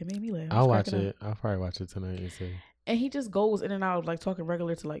 It made me laugh. I'll watch it. I'll probably watch it tonight and see. And he just goes in and out of like talking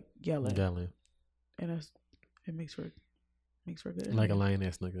regular to like yelling. And it makes for a good like a lion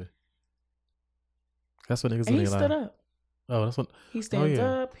ass nigga. That's what niggas and do. He stood up. Oh, that's what he stands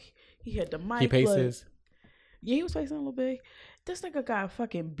up. He had the mic. He paces. Yeah, he was pacing a little bit. This nigga got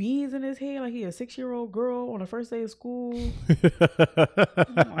fucking beads in his head like he a 6-year-old girl on the first day of school.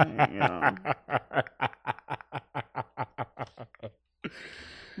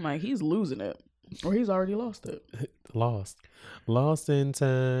 Like he's losing it, or he's already lost it. Lost and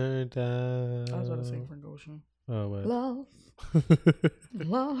turned out. I was about to sing Frank Ocean. Oh, what?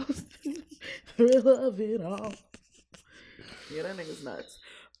 Lost, thrill of it all. Yeah, that nigga's nuts.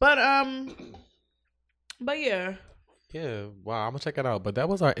 But yeah. Yeah, wow, I'm gonna check it out. But that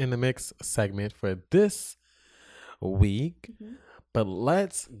was our In the Mix segment for this week. Mm-hmm. But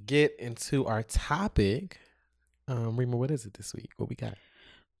let's get into our topic. Rima, what is it this week? What we got?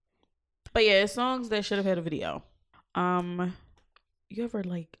 But yeah, songs that should have had a video. You ever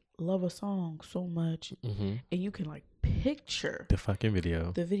like love a song so much and you can like picture the fucking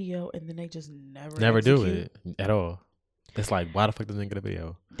video, and then they just never execute? Do it at all. It's like, why the fuck doesn't it get a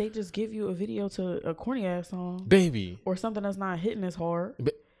video? They just give you a video to a corny ass song, baby, or something that's not hitting as hard,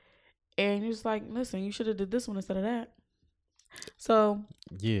 and you're just like, listen, you should have did this one instead of that. So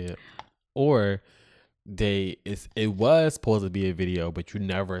yeah, or it was supposed to be a video, but it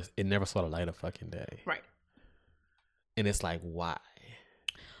never saw the light of fucking day, right? And it's like, why?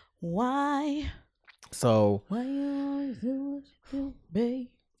 So why you always do what you do, babe?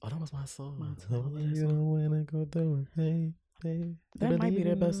 Oh, that was my song. You don't wanna go through it, hey. That might be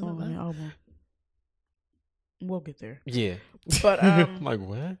their best song on the album. We'll get there. Yeah, but like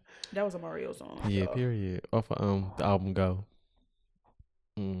what? That was a Mario song. Yeah, so. Period. Off of the album Go.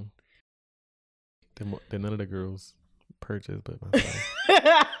 Then none of the girls purchased, but myself.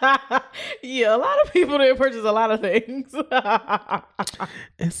 Yeah, a lot of people didn't purchase a lot of things.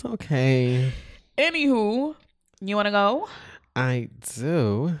 It's okay. Anywho, you want to go? I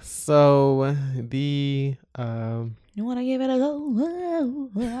do. So the you want to give it a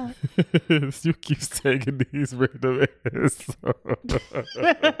go? You keep taking these random ass.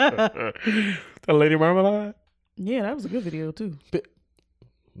 The Lady Marmalade. Yeah, that was a good video too. But,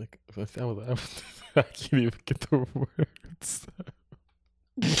 I can't even get the words.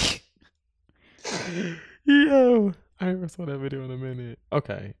 Yo, I never saw that video in a minute.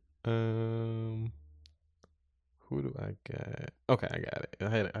 Okay. Who do I got? Okay, I got it. I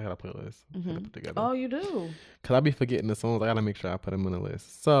had a playlist to put together. Oh, you do? Cause I be forgetting the songs. I gotta make sure I put them on the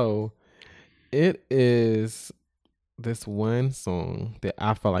list. So it is this one song that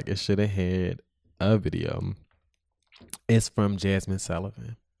I felt like it should have had a video. It's from Jazmine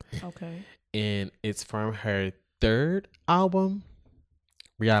Sullivan. Okay. And it's from her third album,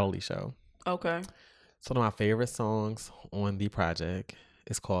 Reality Show. Okay. It's one of my favorite songs on the project.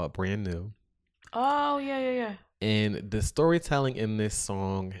 It's called Brand New. Oh, yeah. And the storytelling in this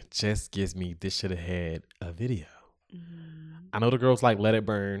song just gives me this should have had a video. I know the girls like Let It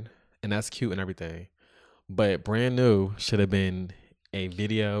Burn, and that's cute and everything. But Brand New should have been a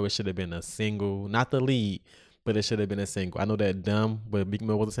video. It should have been a single. Not the lead, but it should have been a single. I know that Dumb with Meek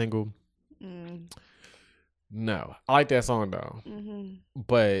Mill was a single. No. I like that song, though.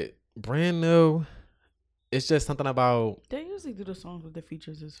 But Brand New, it's just something about... They usually do the songs with the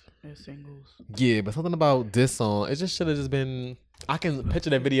features as singles. Yeah, but something about this song, it just should have just been... I can picture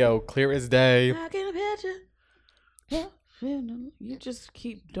that video clear as day. I can picture. Yeah. You just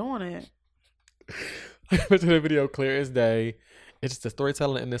keep doing it. I can picture the video clear as day. It's just the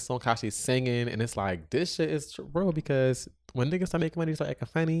storytelling in this song, how she's singing, and it's like, this shit is real because when niggas start making money, they start acting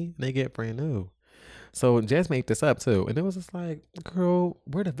funny, and they get Brand New. So Jazz made this up too, and it was just like, girl,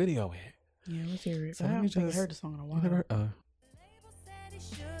 where the video at? Yeah, let's hear it. So I haven't think I heard the song in a while.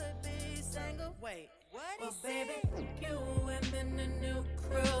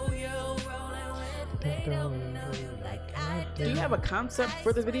 Do you have a concept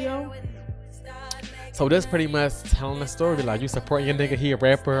for the video? So this pretty much telling the story, like you supporting your nigga, he a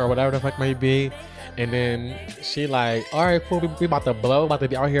rapper or whatever the fuck may be, and then she like, all right, cool, we about to blow, about to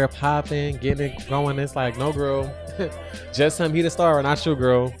be out here popping, getting it going. It's like, no, girl, just him, he the star, not you,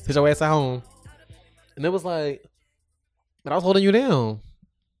 girl. Sit your ass at home. And it was like, but I was holding you down.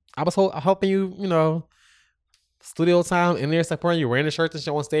 I was helping you, you know, studio time in there supporting you, wearing the shirts and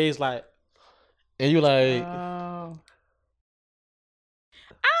shit on stage, like, and you like. I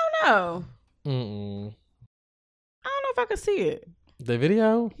don't No. Mm-mm. I don't know if I could see it. The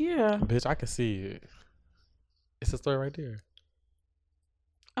video? Yeah. Bitch, I can see it. It's a story right there.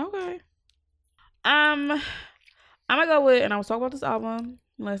 Okay. I'm gonna go with, and I was talking about this album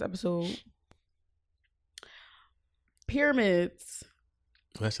last episode. Pyramids.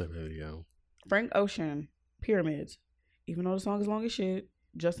 That's a video. Frank Ocean. Pyramids. Even though the song is long as shit,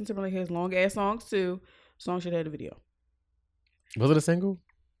 Justin Timberlake has long ass songs too. Song should have had a video. Was it a single?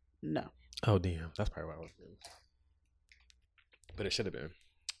 No. Oh damn, that's probably what I was doing. But it should have been.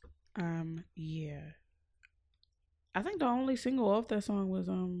 Yeah. I think the only single off that song was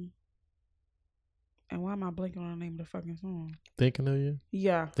and why am I blanking on the name of the fucking song? Thinking of you?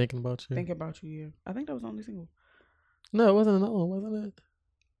 Yeah. Thinking about you? Thinking About You, yeah. I think that was the only single. No, it wasn't another one, wasn't it?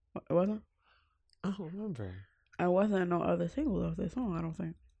 It wasn't? I don't remember. It wasn't no other single off that song, I don't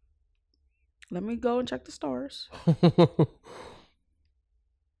think. Let me go and check the stars.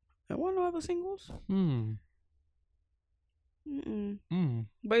 There weren't no other singles.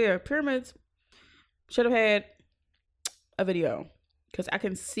 But yeah, Pyramids should have had a video. Because I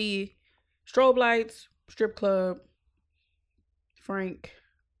can see strobe lights, strip club, Frank.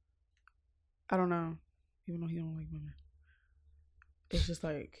 I don't know. Even though he don't like women. It's just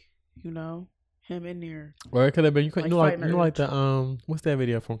like, you know, him in there. Or it could have been you know like the what's that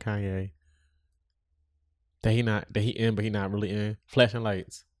video from Kanye? That he in but he not really in. Flashing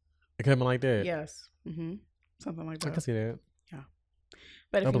lights. It could have been like that. Yes. Something like that. I can see that. Yeah.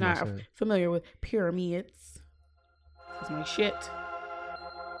 But if you're not familiar with Pyramids, it's my shit.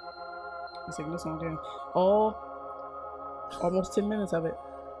 I'm singing this song down. Almost 10 minutes of it.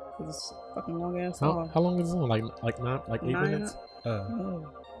 It's a fucking long ass song. How long is the song? Like 8 minutes?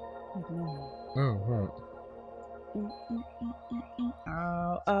 No. Oh,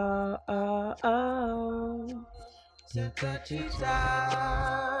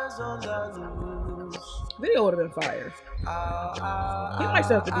 Video would have been fire. He might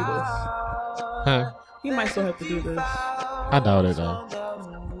still have to do this. Huh? He might still have to do this. I doubt it though.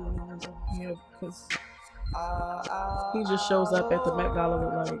 Yeah, because he just shows up at the Met Gala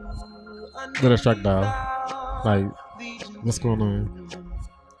with with a struck down. Like, what's going on?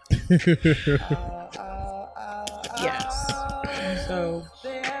 Yes. So,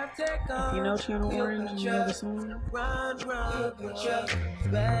 if you know Channel Orange and you know the song,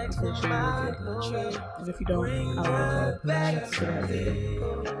 and if you don't, I'll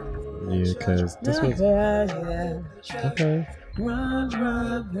yeah, because this was okay.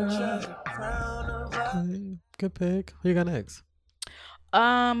 Good pick. Who you got next?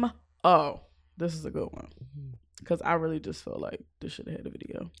 Oh, this is a good one because I really just feel like this should have had a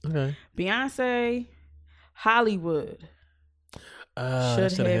video. Okay. Beyonce, Hollywood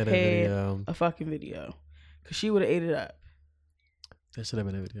should have had a fucking video because she would have ate it up. That should have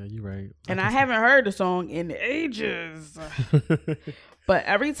been a video. You're right. And I haven't heard the song in ages. But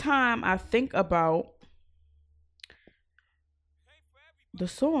every time I think about the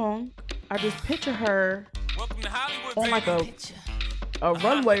song, I just picture her on like a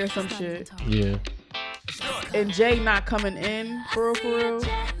runway or some shit. Yeah. And Jay not coming in for real.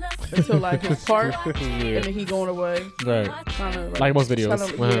 Until like his part. Yeah. And then he going away. Right. Kinda like most videos.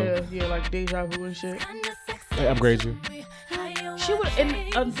 Yeah, like deja vu and shit. They upgrade you. She would in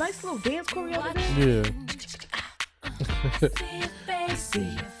a nice little dance choreography. Yeah. See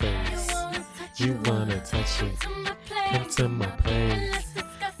your face. You wanna touch it? Come to my place.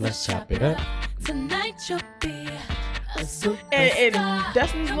 Let's chop it up. Tonight you'll be and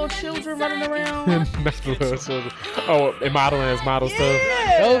Destiny's little children running around. Little children. Oh, and modeling as model stuff.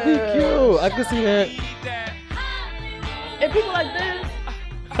 That would be cute. I can see that. And people like this.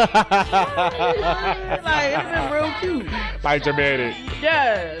 Like it's been real cute. Like dramatic.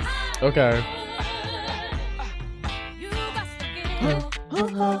 Yes. Okay.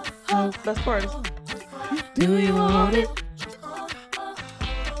 Best part is. Do you want it?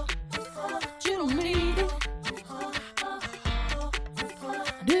 You don't need it.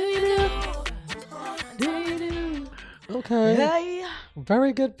 Okay. Hey.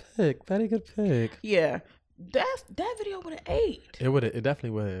 Very good pick. Very good pick. Yeah. That video would have ate. It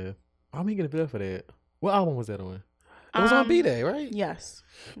definitely would have. I'm gonna get a video for that. What album was that on? It was on B-Day, right? Yes.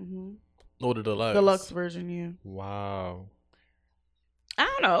 Mm-hmm. Oh, the deluxe. Deluxe version, yeah. Wow. I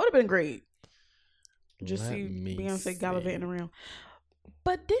don't know. It would have been great. Just see Beyonce gallivanting around.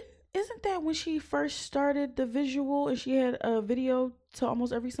 But isn't that when she first started the visual and she had a video to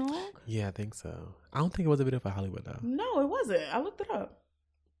almost every song? Yeah, I think so. I don't think it was a video for Hollywood though. No, it wasn't. I looked it up.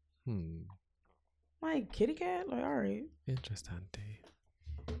 Like Kitty Cat? Like, all right. Interesante.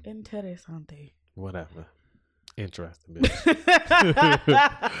 Interesante. Whatever. Interesting, bitch.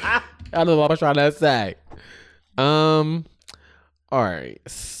 I don't know what I'm trying to say. All right.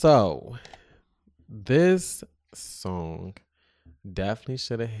 So this song definitely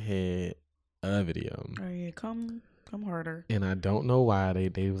should have had a video. Oh yeah, come harder. And I don't know why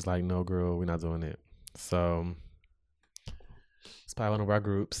they was like, no, girl, we're not doing it. So it's probably one of our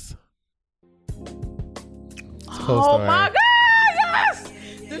groups. Oh my God, yes!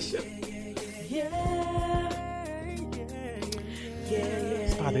 This shit.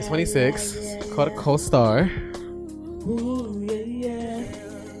 It's probably 26. It's called a co-star. Ooh, yeah.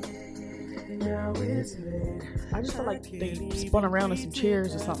 I just feel like they spun around in some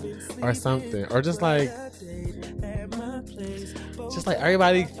chairs or something. Or just like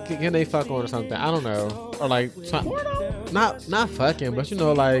everybody getting they fuck on or something. I don't know. Or like not fucking, but you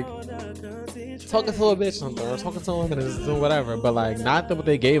know, like talking to a bitch or something, or talking to a woman and just doing whatever. But like not what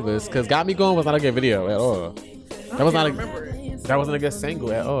they gave us, because Got Me Going was not a good video at all. That wasn't a good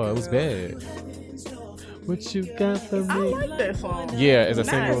single at all. It was bad. What you got for me? I like that song. Yeah, it's a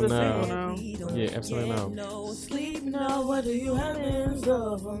single now. now. Yeah, absolutely no. Sleep now, what do you have in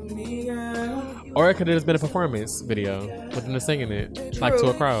store for me, girl? Or it could have just been a performance video with them singing it, like to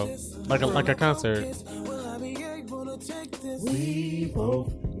a crowd, like a concert. We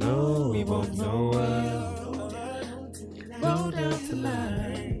both know. Go down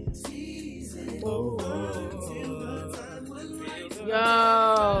tonight.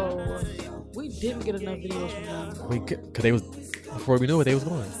 Yo, we didn't get enough videos from them. Cause they was before we knew it, they was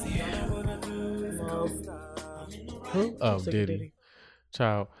going. Who? Oh, Diddy.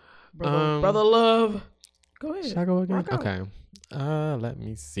 Child. Brother Love. Go ahead. Should I go again? Okay. Let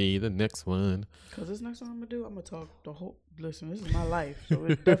me see the next one. Cause this next one I'm gonna talk the whole. Listen, this is my life, so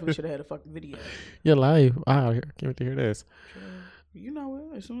it definitely should have had a fucking video. Your life. Wow, I can't wait to hear this. Sure. You know it.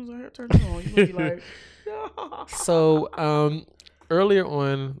 As soon as I turn it on, you gonna be like. So, earlier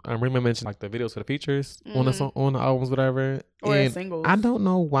on, Rima mentioned like the videos for the features on the song, on the albums, whatever. Or and singles. I don't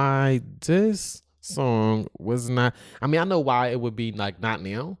know why this song was not. I mean, I know why it would be like not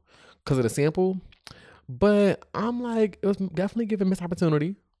now because of the sample, but I'm like, it was definitely given missed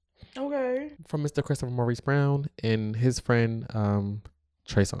opportunity. Okay. From Mr. Christopher Maurice Brown and his friend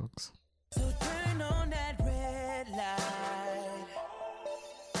Trey Songz. You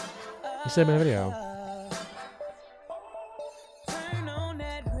should have made a video.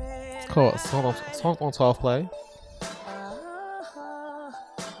 It's called Song on 12 Play.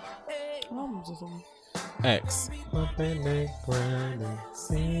 X.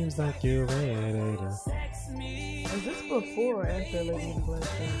 Seems like you're ready to. Is this before or after Lady in the Glass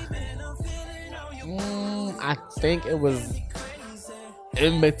House? I think it was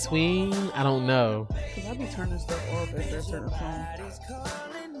in between. I don't know. Cause I be turning stuff off after a certain song.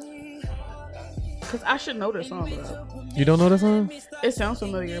 Cause I should know this song, but you don't know this song? It sounds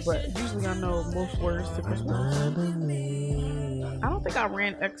familiar, but usually I know most words to Christmas. I don't think I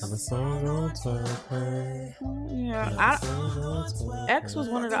ran X. Yeah, X was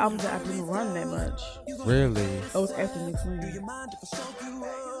one of the albums that I didn't run that much. Really? It was after Nick Flynn.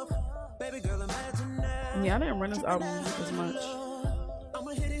 Yeah, I didn't run this album as much.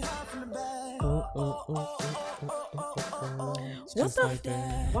 What the?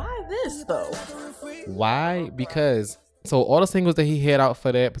 Why this though? Why? Because so all the singles that he had out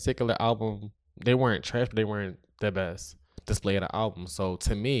for that particular album, they weren't trash, but they weren't the best display of the album. So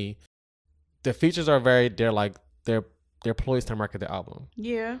to me, the features are they're ploys to market the album.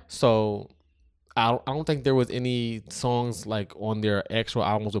 Yeah. So I don't think there was any songs like on their actual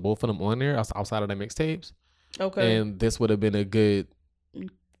albums with both of them on there outside of the mixtapes. Okay. And this would have been a good,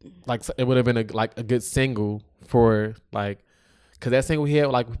 like it would have been a good single for like, cause that single he had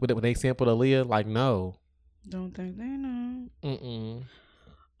like when they sampled Aaliyah, like no. Don't think they know. Mm-mm.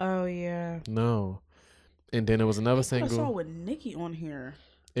 Oh yeah. No. And then there was another single. I saw with Nicki on here.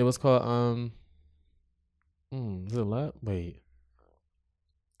 It was called is it Love? Wait.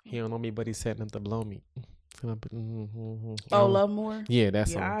 He don't know me, but he's setting up to blow me. Oh, Love More? Yeah,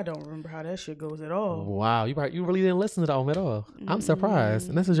 that's song. I don't remember how that shit goes at all. Wow, you really didn't listen to the album at all. I'm surprised.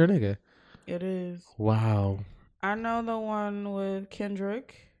 And this is your nigga. It is. Wow. I know the one with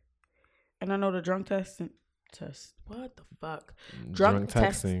Kendrick. And I know the drunk test. What the fuck? Drunk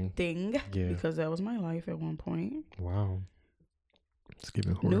texting. Yeah. Because that was my life at one point. Wow. It's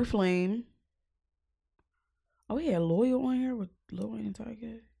giving horror. New Flame. Oh, yeah, Loyal on here with Lil Wayne and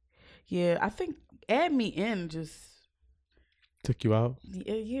Tyga. Yeah, I think Add Me In just took you out.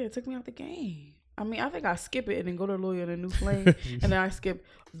 Yeah, it took me out the game. I mean, I think I skip it and then go to Loyal and New Flame, and then I skip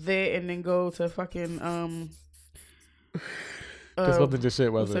there and then go to fucking This wasn't your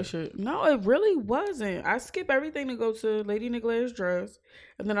shit, was what's that it? shit? No, it really wasn't. I skip everything to go to Lady Nicolea's dress,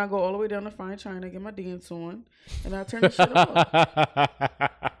 and then I go all the way down to Fine China, get my dance on, and I turn the shit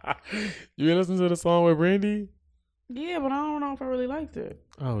off. You listen to the song with Brandy? Yeah, but I don't know if I really liked it.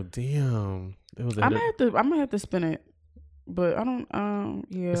 Oh damn! It was. I'm gonna have to spin it, but I don't.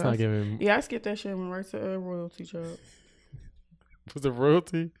 Yeah, It's not giving. Yeah, I skipped that shit and went right to royalty child. Was it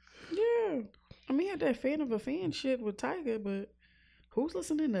royalty? Yeah, I mean, I had that fan of a fan shit with Tiger, but who's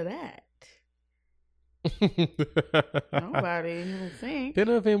listening to that? Nobody. You don't think? Fan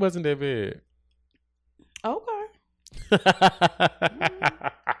of a fan wasn't that bad. Okay.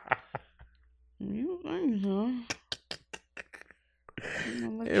 You think, huh?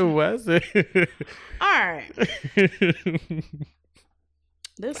 It wasn't. All right.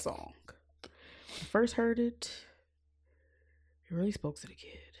 This song, when I first heard it, it really spoke to the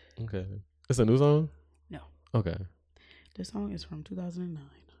kid. Okay. It's a new song? No. Okay. This song is from 2009.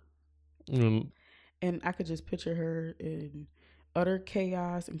 Mm. And I could just picture her in utter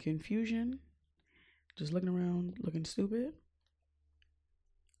chaos and confusion, just looking around, looking stupid.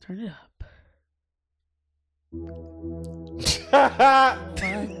 Turn it up. What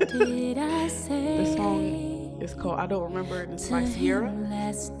did I say? This song is called I Don't Remember, and it's by Sierra.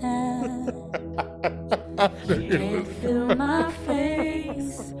 Last night, can't feel my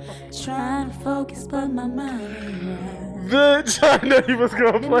face. Trying to focus, but my mind ain't right. Bitch, I knew he was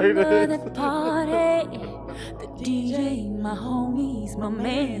gonna play Remember this. the party, the DJ, my homies, my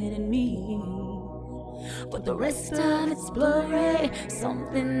man and me. But the rest of it's blurry.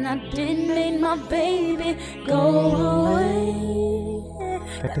 Something I did made my baby go away.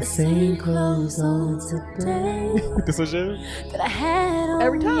 Got the same clothes on today This was you? that I had on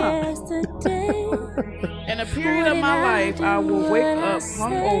Every time. yesterday. In a period of my life, I will wake up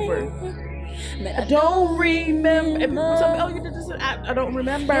hungover. I don't remember. If people tell me, "Oh, you did this," I don't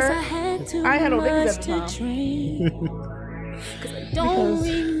remember. Guess I had too I ain't had no niggas much at the to time. drink. 'Cause I don't Because,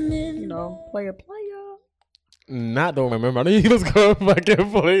 remember. You know, player. Not don't remember. I knew he was gonna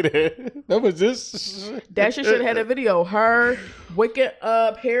fucking play that. That was just That shit should have had a video. Her waking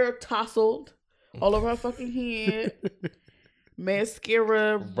up, hair tousled all over her fucking head,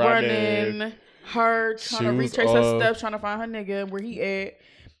 mascara running, her trying to Shoes retrace her off. steps, trying to find her nigga where he at,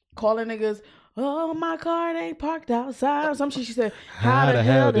 calling niggas. Oh, my car ain't parked outside. Some shit she said. How the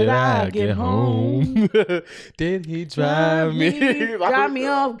hell did I get home? Did he drive me? Got me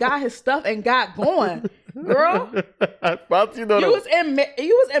off, got his stuff, and got going. Girl, you know you was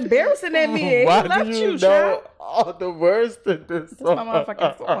embarrassing at me. He Why left do you, you child. know all the words to this That's my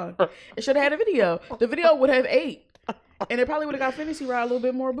motherfucking song. It should have had a video. The video would have ate. And it probably would have got Fantasy Ride a little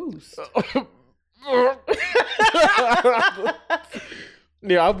bit more boost.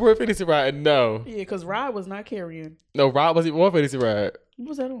 Yeah, I'm for Fantasy Ride. No. Yeah, because Ride was not carrying. No, Rob wasn't more Fantasy Ride. What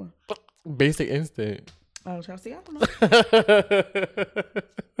was that on? Basic Instinct. Oh, Chelsea, I don't know.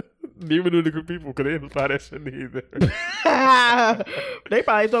 Neither knew the good people because they didn't find that shit either. They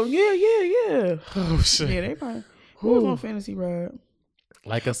probably thought, yeah. Oh, shit. Yeah, they probably. Who was on Fantasy Ride?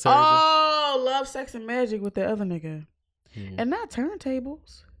 Like a surgeon. Oh, Love, Sex, and Magic with the other nigga. Hmm. And not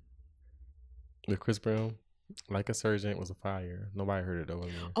Turntables. With Chris Brown. Like a Surgeon was a fire. Nobody heard it though.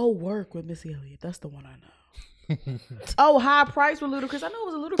 Oh, Work with Missy Elliott. That's the one I know. Oh, High Price with Ludacris. I know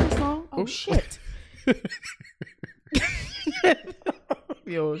it was a Ludacris song. Oh, shit.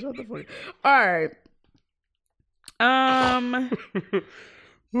 Yo, shut the fuck up. All right.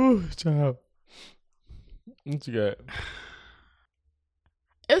 Ooh, child. What you got?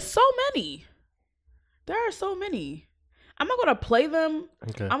 It's so many. There are so many. I'm not gonna play them.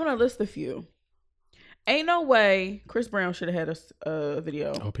 Okay. I'm gonna list a few. Ain't no way Chris Brown should have had a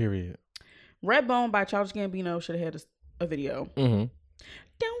video. Oh, period. Redbone by Childish Gambino should have had a video. Mm-hmm.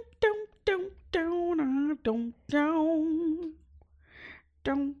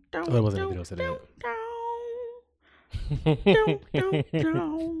 That wasn't a video to that.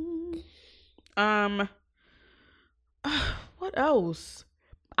 What else?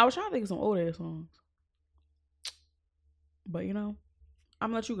 I was trying to think of some old ass songs, but you know, I'm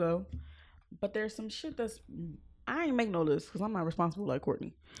gonna let you go. But there's some shit that's I ain't make no list because I'm not responsible like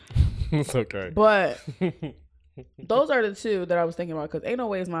Courtney. It's okay. But those are the two that I was thinking about because Ain't No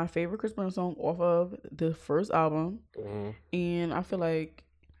Way is my favorite Chris Brown song off of the first album, and I feel like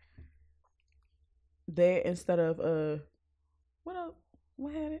that instead of what else?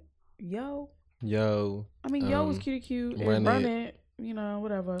 What had it? Yo. I mean, Yo was cute and Run It, you know,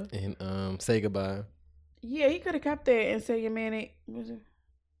 whatever. And Say Goodbye. Yeah, he could have kept that and say Your Man Ain't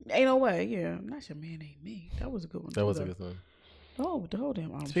No Way. Yeah, not Your Man Ain't Me. That was a good one. That was a good one. Oh, the whole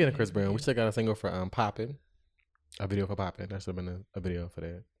damn album. Speaking of Chris Brown, we still got a single for Poppin'. A video for Poppin'. That should have been a video for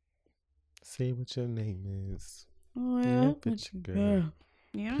that. See what your name is. Oh, Yeah, yeah. bitch, girl. Yeah.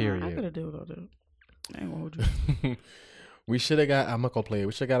 Yeah, I Period. could have did all that. I ain't gonna hold you. We should have got. I'm not gonna play it.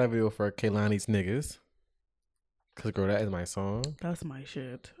 We should have got a video for Kehlani's Niggas. Cause girl, that is my song. That's my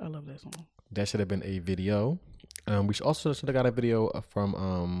shit. I love that song. That should have been a video. We also should have got a video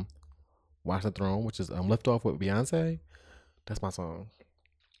from Watch the Throne, which is Lift Off with Beyonce. That's my song.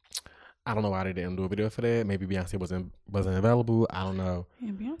 I don't know why they didn't do a video for that. Maybe Beyonce wasn't available. I don't know.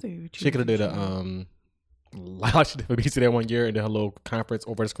 Yeah, Beyonce. She could have did a like she did for BC that one year and did her little conference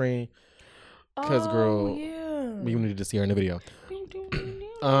over the screen. Cause girl, we needed to see her in the video.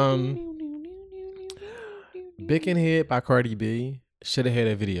 Big and Head by Cardi B should have had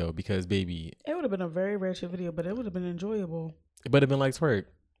a video because baby, it would have been a very ratchet video, but it would have been enjoyable. it would have been like twerk,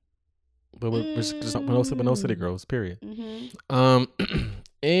 but with just no city girls. Period. Mm-hmm.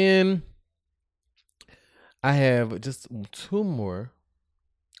 And I have just 2 more.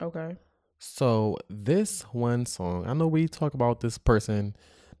 Okay. So this one song, I know we talk about this person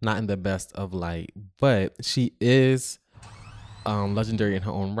not in the best of light, but she is legendary in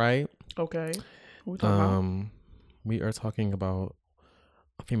her own right. Okay. What we talking about? We are talking about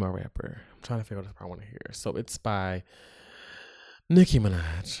a female rapper. I'm trying to figure out what I want to hear. So it's by Nicki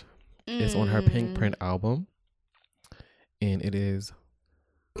Minaj. It's on her Pink Print album, and it is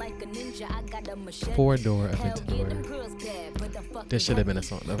 4-door Aventador. This should have been a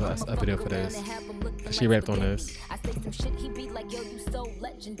song, a video for this. She rapped on this. I say some shit, he be like, yo, you so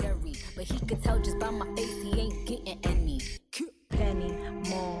legendary. But he could tell just by my face he ain't getting any. Penny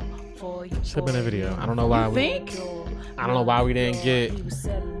more for you. Should have been a video. I don't know why. I don't know why we didn't get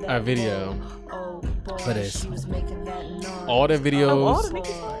a video for this. All the videos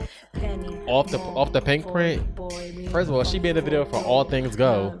off the Pink Print. First of all, she made a video for All Things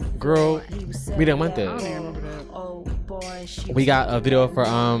Go. Girl, we didn't want that. We got a video for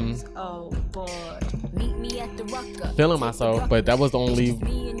Feeling Myself, but that was the only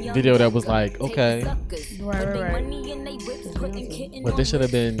video that was like, okay. Right. But this should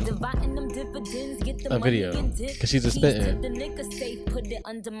have been a video because she's just spitting.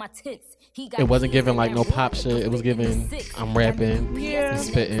 It wasn't giving like no pop shit. It was giving I'm rapping, Yeah.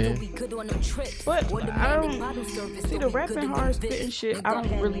 spitting. But I don't see the rapping hard spitting shit. I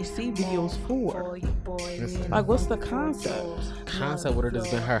don't really see videos for. Like, what's the concept? Concept would have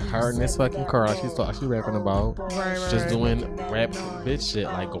just been her in this fucking car. She rapping about just doing rap bitch shit,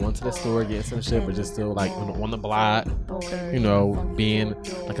 like going to the store, getting some shit, but just still like on the block. Okay. You know, being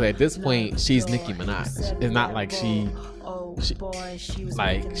like at this point, she's Nicki Minaj. It's not like she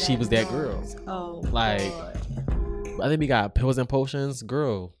like she was that girl. Like I think we got Pills and Potions,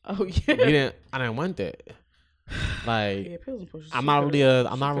 girl. Oh yeah. I didn't want that. Like Yeah, Pills and Potions. I'm not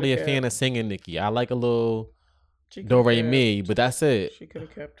really a fan of singing Nicki. I like a little do re mi, but that's it. She could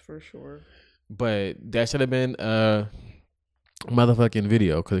have kept for sure. But that should have been a motherfucking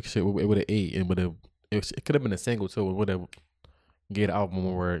video because it would have ate and it could have been a single too. It would have get an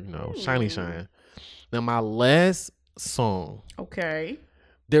album where Shiny Shine. Now my last song. Okay.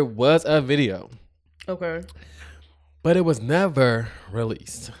 There was a video. Okay. But it was never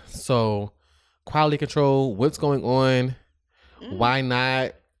released. So quality control, what's going on? Why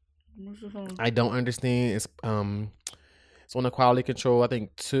not? What's the song? I don't understand. It's on the quality control, I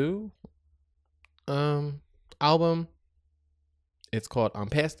think 2 album. It's called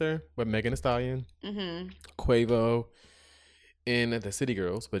Pastor with Megan Thee Stallion, Quavo, and the City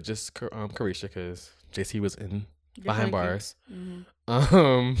Girls, but just Carisha because JC was in behind bars. Not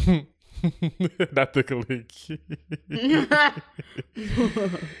the Kaliki.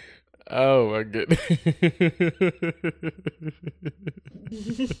 Oh my goodness.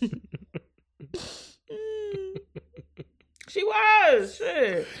 She was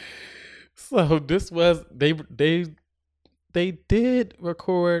shit. So this was they did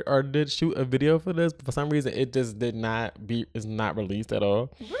record or did shoot a video for this, but for some reason it just is not released at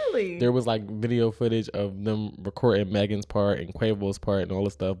all. Really? There was like video footage of them recording Megan's part and Quavo's part and all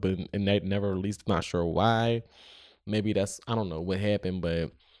this stuff, but and they never released. Not sure why. Maybe I don't know what happened,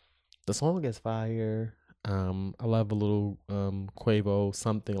 but the song is fire. I love a little Quavo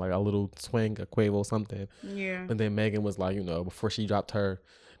something, like a little swing, a Quavo something. Yeah. And then Megan was like, before she dropped her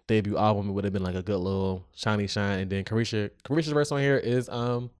debut album, it would have been like a good little Shiny Shine. And then Carisha's verse on here is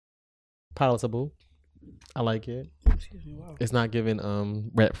palatable. I like it. Excuse me, wow. It's not giving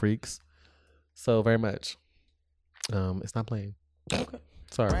rap freaks. So very much. It's not playing. Okay.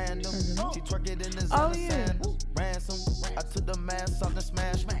 Sorry. Oh yeah. Ransom. I took the mask off the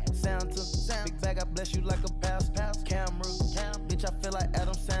smash. Santa. Big bag, I bless you like a pass. Camera. Bitch, I feel like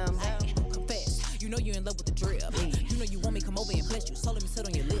Adam Sandler. Confess, you know you in love with the drip. You know you want me come over and bless you. So let me sit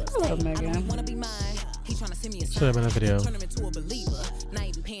on your lips. I love Megan. I know you wanna be mine. He tryna send me a Should have been a video. turn him into a believer. Now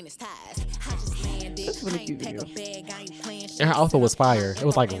you be paying his ties. I just landed. That's really I cute ain't pack video. a bag. I ain't playing shit. And her outfit was fire. It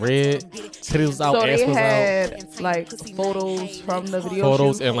was like red, titties was out, So ass they was out. had like photos from the video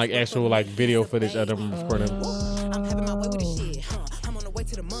Photos shoot. and like actual like video footage of them recording. I'm having my way with this shit. I'm on the way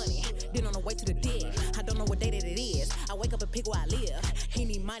to the money, then on the way to the dick. I don't know what day that it is. I wake up and pick where I live. He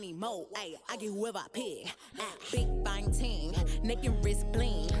need money more. Ay, I get whoever I pick. Big fine team, neck and wrist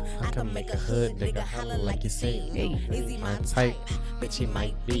bling. I can make a hood nigga holler like you say. Is he my type? Bitch, he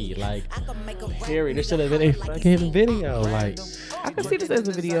might be like. I can make a Harry, this should have been a fucking video. Like, I can see this as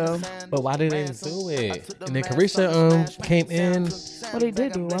a video. but why didn't they do it? And then Carisha came in. What they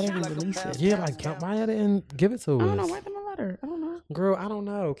did do? Why didn't they release it? Yeah, like why didn't give it to I don't know. us? Write them a letter. I don't know. Girl, I don't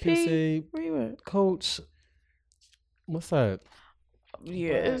know. P, PC, where you at? Coach, what's up?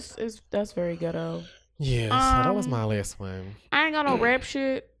 Yeah, it's that's very ghetto. Yeah, so that was my last one. I ain't got no rap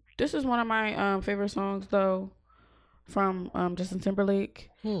shit. This is one of my favorite songs though, from Justin Timberlake.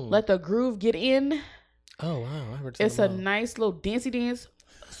 Let the Groove Get In. Oh wow, I heard It's a nice little dancey dance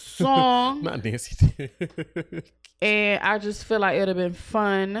song, Not Nancy. and I just feel like it'd have been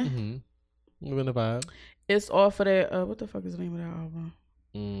fun. Mm-hmm. Living the vibe. It's off of that. What the fuck is the name of that album?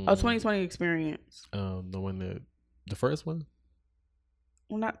 Oh, 2020 Experience. The one that the first one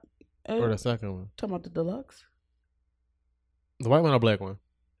Well, not or the second one. talking about the deluxe. The white one or black one?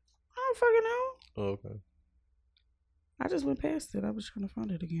 I don't fucking know. Oh, okay. I just went past it. I was trying to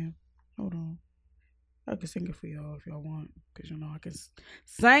find it again. Hold on. I can sing it for y'all if y'all want, cause you know I can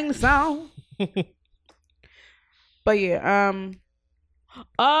sing the song. But yeah,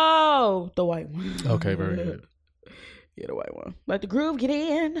 oh, the white one. Okay, very good. Yeah, the white one. Let the groove get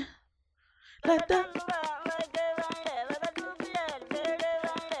in. Let the.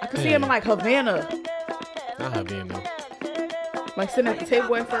 I can see him in like Havana, Not Havana. like sitting at the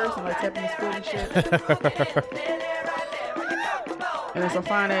table at first and like tapping his foot and shit. And then some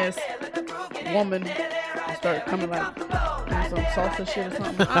fine ass woman start coming like doing some salsa shit or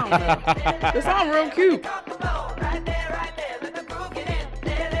something. I don't know. The song real cute.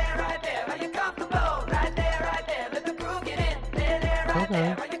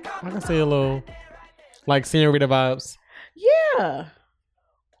 Okay. I can see a little like senorita vibes. Yeah.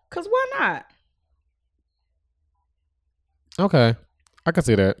 Cause why not? Okay. I can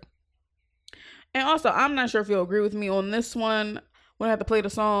see that. And also, I'm not sure if you'll agree with me on this one. When I have to play the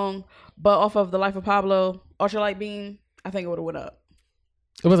song, but off of The Life of Pablo, Ultralight Beam, I think it would have went up.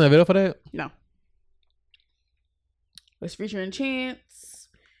 It wasn't a video for that? No. It's featuring Chance.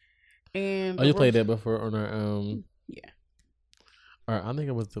 And Oh, you played that before on our yeah. Or I think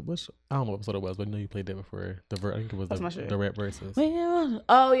it was I don't know what episode it was, but I know you played that before. I think it was That's my shit. the rap verses.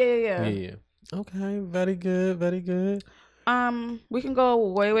 Oh yeah. Yeah. Okay, very good, very good. We can go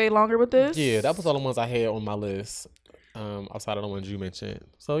way longer with this. Yeah, that was all the ones I had on my list. Outside of the ones you mentioned.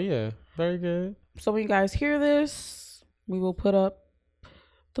 So yeah, very good. So when you guys hear this, we will put up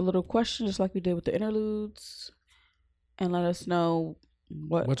the little question just like we did with the interludes, and let us know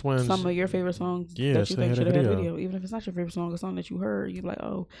which ones some of your favorite songs that you think should have had a video. Even if it's not your favorite song, a song that you heard, you're like,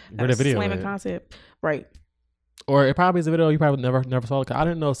 oh, that's a slamming concept, right? Or it probably is a video you probably never saw it. 'Cause I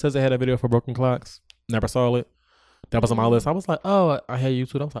didn't know SZA had a video for Broken Clocks. Never saw it. That was on my list. I was like, oh, I had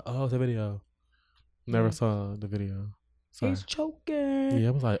YouTube. I was like, oh, it's a video. Never saw the video. So, he's choking. yeah,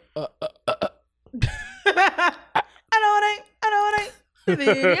 I was like, I know it ain't the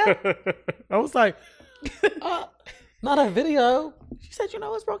video. I was like, not a video. She said, you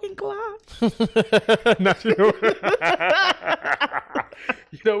know, it's Broken Clock. Not you.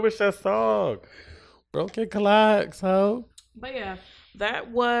 You know, what's that song? Broken Clocks, ho. But yeah,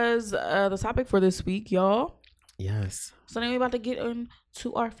 that was the topic for this week, y'all. Yes. So then we're about to get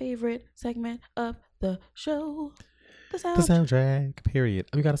into our favorite segment of the show. The soundtrack. Period.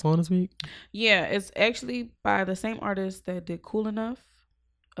 We got a song this week? Yeah, it's actually by the same artist that did Cool Enough.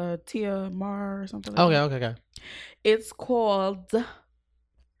 Tia Mar or something like that. Okay. It's called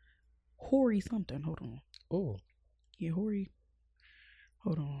Hori something. Hold on. Oh. Yeah, Hori.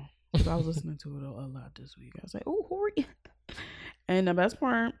 Hold on. Because I was listening to it a lot this week. I was like, oh, Hori. And the best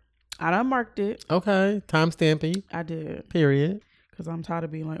part, I done marked it. Okay. Time stamping. I did. Period. Because I'm tired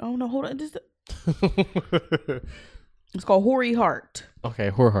of being like, oh no, hold on. It's called Hori Heart. Okay,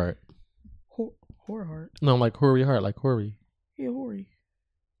 Hori Heart. Hori Heart. No, I'm like Hori Heart, like Hori. Yeah, Hori.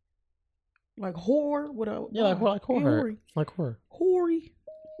 Like whore with a yeah, like Hori Heart. Hori. Like Hori. Hori.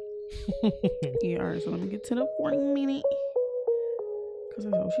 Yeah, all right. So let me get to the 40 minute. Cause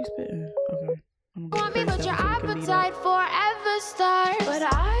that's all she's spitting. Okay. I'm gonna Want me, but your appetite forever starves. But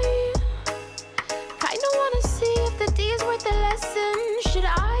I see if the D is worth the lesson. Should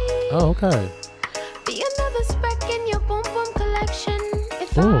I Oh, okay. be another speck in your boom boom collection?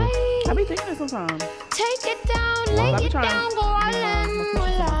 If Ooh. I be thinking it sometimes. take it down, Wow. I lay be it trying, down, go all in. my Will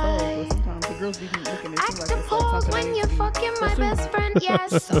sister's on I the phone, but sometimes the girls be looking at it act seem like the it's like fool something when they you're be fucking my pursuing. best friend?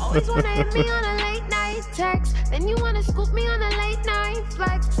 Yes, always wanna hit me on a late night text. Then you wanna scoop me on a late night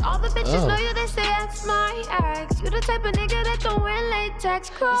flex. All the bitches Oh. know you, they say that's my ex. You the type of nigga that don't wear latex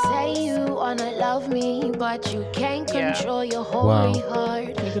clothes. You say you wanna love me, but you can't Yeah. control your Wow. hoary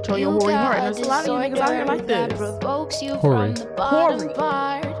heart. You control your hoary heart. And there's a lot of you niggas out here like that this. provokes you Hoary. from the bottom Hoary.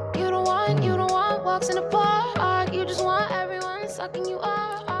 part. You don't want walks in the park. You just want everyone sucking you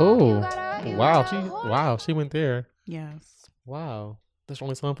up. Oh, You gotta wow, she went there. Yes. Wow, that's the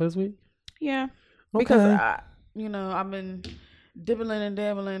only song for this week. Yeah. Okay. Because I've been dibbling and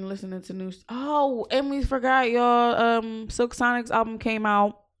dabbling, listening to new. Oh, and we forgot y'all. Silk Sonic's album came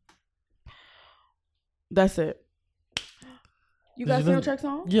out. That's it. You Did got you listen- soundtrack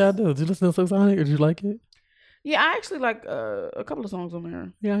songs? Yeah, I did. Did you listen to Silk Sonic or did you like it? Yeah, I actually like a couple of songs on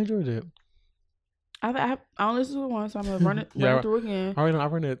there. Yeah, I enjoyed it. I only listened to it once, so I'm gonna run it Yeah, through again. I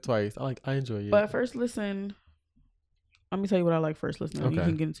run it twice. I enjoy it. But first listen, let me tell you what I like first listen. Okay. You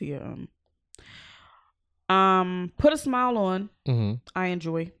can get into your Put a Smile On. mm-hmm. I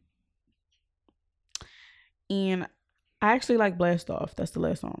enjoy. And I actually like Blast Off. That's the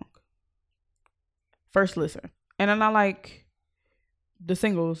last song. First listen. And then I like the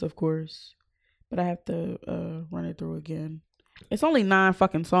singles, of course. But I have to run it through again. It's only 9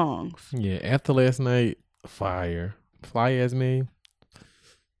 fucking songs. Yeah, after last night, fire. Fly as me.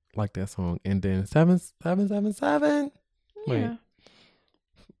 Like that song. And then 777. Wait. Yeah.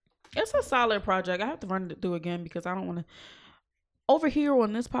 It's a solid project. I have to run it through again because I don't want to. Over here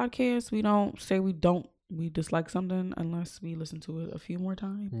on this podcast, we don't say we dislike something unless we listen to it a few more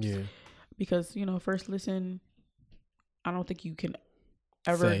times. Yeah. Because, first listen, I don't think you can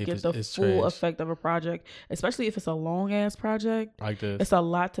ever Say get the it's full trash. effect of a project, especially if it's a long ass project. Like this. It's a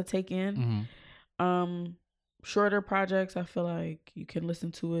lot to take in. Mm-hmm. Shorter projects, I feel like you can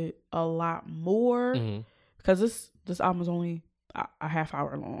listen to it a lot more Mm-hmm. because this album is only a half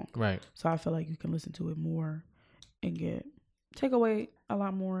hour long. Right. So I feel like you can listen to it more and take away a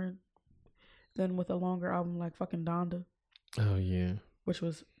lot more than with a longer album like fucking Donda, Oh, yeah. which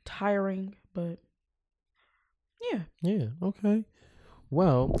was tiring, but yeah. Yeah. Okay.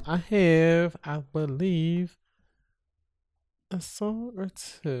 Well, I have, I believe, a song or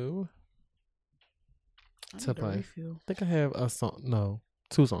two I to need a play. refill. I think I have a song. No,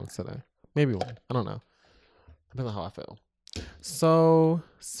 2 songs today. Maybe 1. I don't know. Depends on how I feel. So,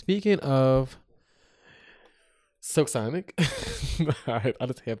 speaking of Silk Sonic, I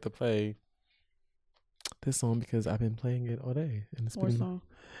just have to play this song because I've been playing it all day. And it's What been,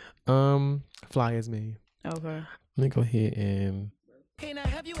 song? Fly As Me. Okay. Let me go ahead and Hey, now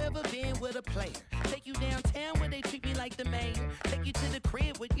have you ever been with a player? Take you downtown where they treat me like the mayor. Take you to the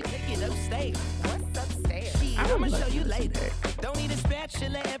crib where you take it upstairs. What's upstairs? Shit, I I'ma really show like you this later. Don't need a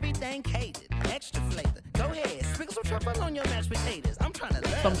spatula, everything catered. Extra flavor. Go ahead, sprinkle some truffle on your mashed potatoes. I'm trying to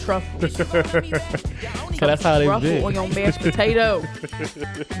love. Some truffle. Wish you gon' love me back. You only Cause that's how they Truffle been. on your mashed potato.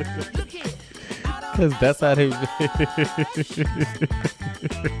 look here. Cause that's how they You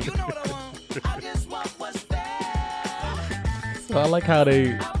know what I want. I just want what's fair. So I like how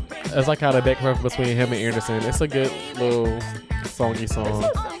they. It's like how the back and forth between him and Anderson. It's a good little songy song.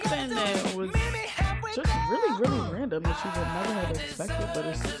 This is something that was just really, really random that you would never have expected, but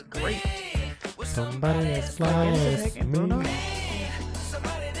it's great. Somebody as fly as And Bruno. me.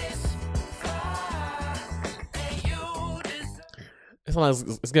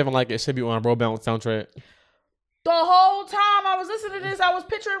 It's giving like it should be on a Roll Bounce soundtrack. The whole time I was listening to this, I was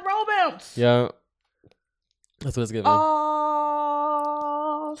picturing roll bounce. Yeah. That's what it's giving.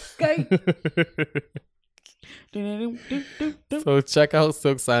 Oh, skate. So check out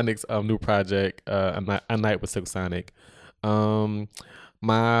Silk Sonic's new project, A Night with Silk Sonic. My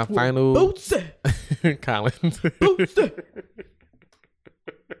final Bootsy. Collins. Bootsy.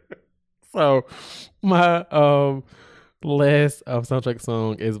 So my last soundtrack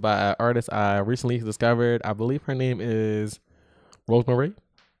song is by an artist I recently discovered. I believe her name is Rosemary.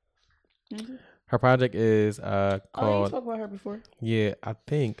 Mhm. Her project is Oh, you called spoke about her before. yeah, I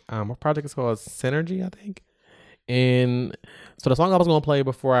think her project is called Synergy, I think. And so the song I was gonna play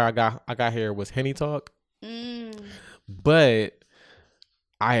before I got here was Henny Talk, but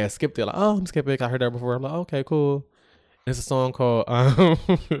I had skipped it. Like, oh, I'm skipping it. I heard that before. I'm like, okay, cool. It's a song called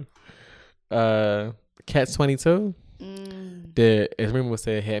Catch 22. That, as remember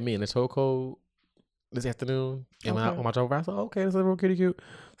said, had me in the chokehold. this afternoon. And Okay. on my drive over, I said, okay, this is real cute.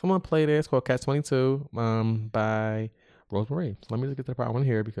 So I'm gonna play this. It's called Catch 22 by Rosemary. So let me just get to the part I want to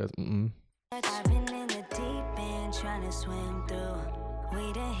hear because I've been in the deep end trying to swim through.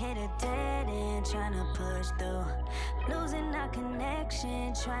 We done hit a dead end trying to push through. Losing our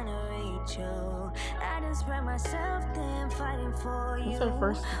connection trying to reach you. I done spread myself thin fighting for you. That's her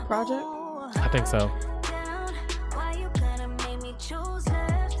first project? I think so. Down, why you gotta make me choose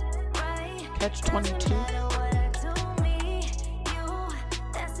left, right? Catch 22.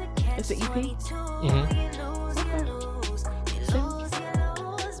 It's an EP?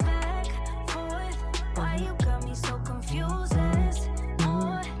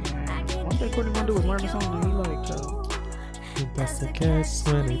 One thing Courtney gonna do is learn a song that he like, so. That's the Catch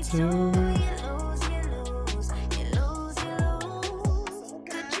 22.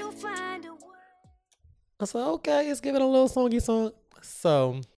 I said, okay, let's give it a little songy song.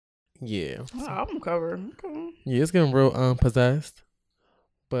 So, yeah. Album cover. Okay. Yeah, it's getting real possessed.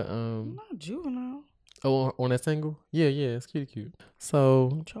 But Not juvenile. oh, on that single? Yeah, it's cute.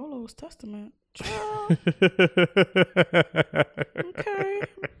 So Cholo's Testament. Child. Okay.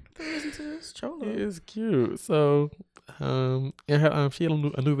 Listen to this. Cholo. it's cute. So and her, she had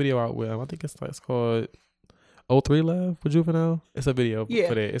a new video out with I think it's called 03 Love with Juvenile. It's a video Yeah.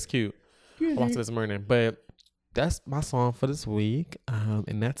 for that. It's cute. I watched it this morning. But that's my song for this week.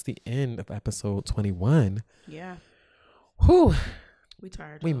 And that's the end of episode 21. Yeah. Whew. We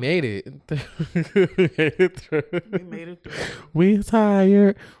tired. We y'all. made it. We made it through. We made it through. We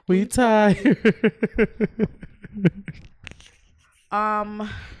tired. We tired.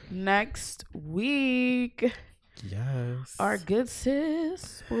 Next week, Yes. our good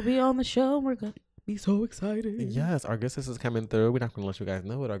sis will be on the show. We're gonna be so excited. Yes, our good sister's coming through. We're not going to let you guys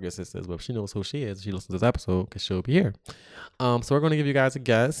know what our good sister is, but if she knows who she is, she listens to this episode because she'll be here. So we're going to give you guys a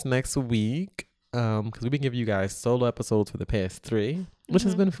guest next week because we've been giving you guys solo episodes for the past 3, which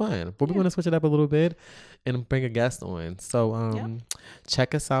has been fun. But we're going to switch it up a little bit and bring a guest on. So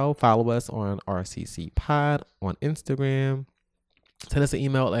check us out. Follow us on RCC Pod on Instagram. Send us an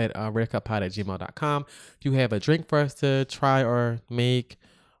email at redcuppod@gmail.com. If you have a drink for us to try or make,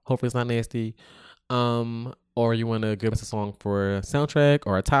 hopefully it's not nasty, or you want to give us a song for a soundtrack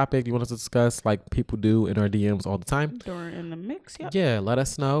or a topic you want us to discuss like people do in our DMs all the time. During in the mix, yep. Yeah, let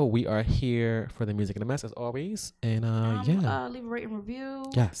us know. We are here for the music and the mess as always. And Leave a rating review.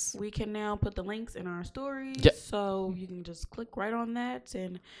 Yes. We can now put the links in our stories. Yep. So you can just click right on that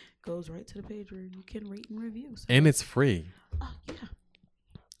and it goes right to the page where you can rate and review. So, And it's free. oh, yeah.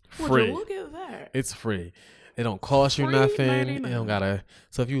 Free. Would you look at that? It's free. It don't cost you Free nothing. 99. It don't gotta.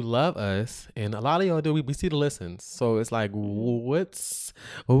 So if you love us, and a lot of y'all do, we see the listens. So it's like, what's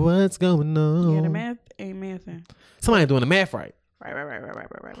going on? Yeah, the math ain't mathing. Somebody doing the math right.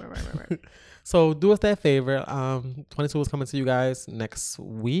 Right. So do us that favor. 22 is coming to you guys next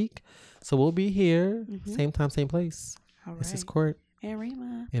week. So we'll be here, same time, same place. All This is right. Court, And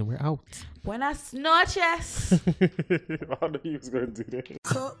Rima. and we're out. Buenas noches. I knew you was gonna do that.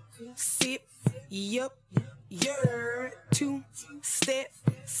 Cup, sip, yup, you're 2 step,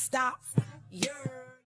 stop, you're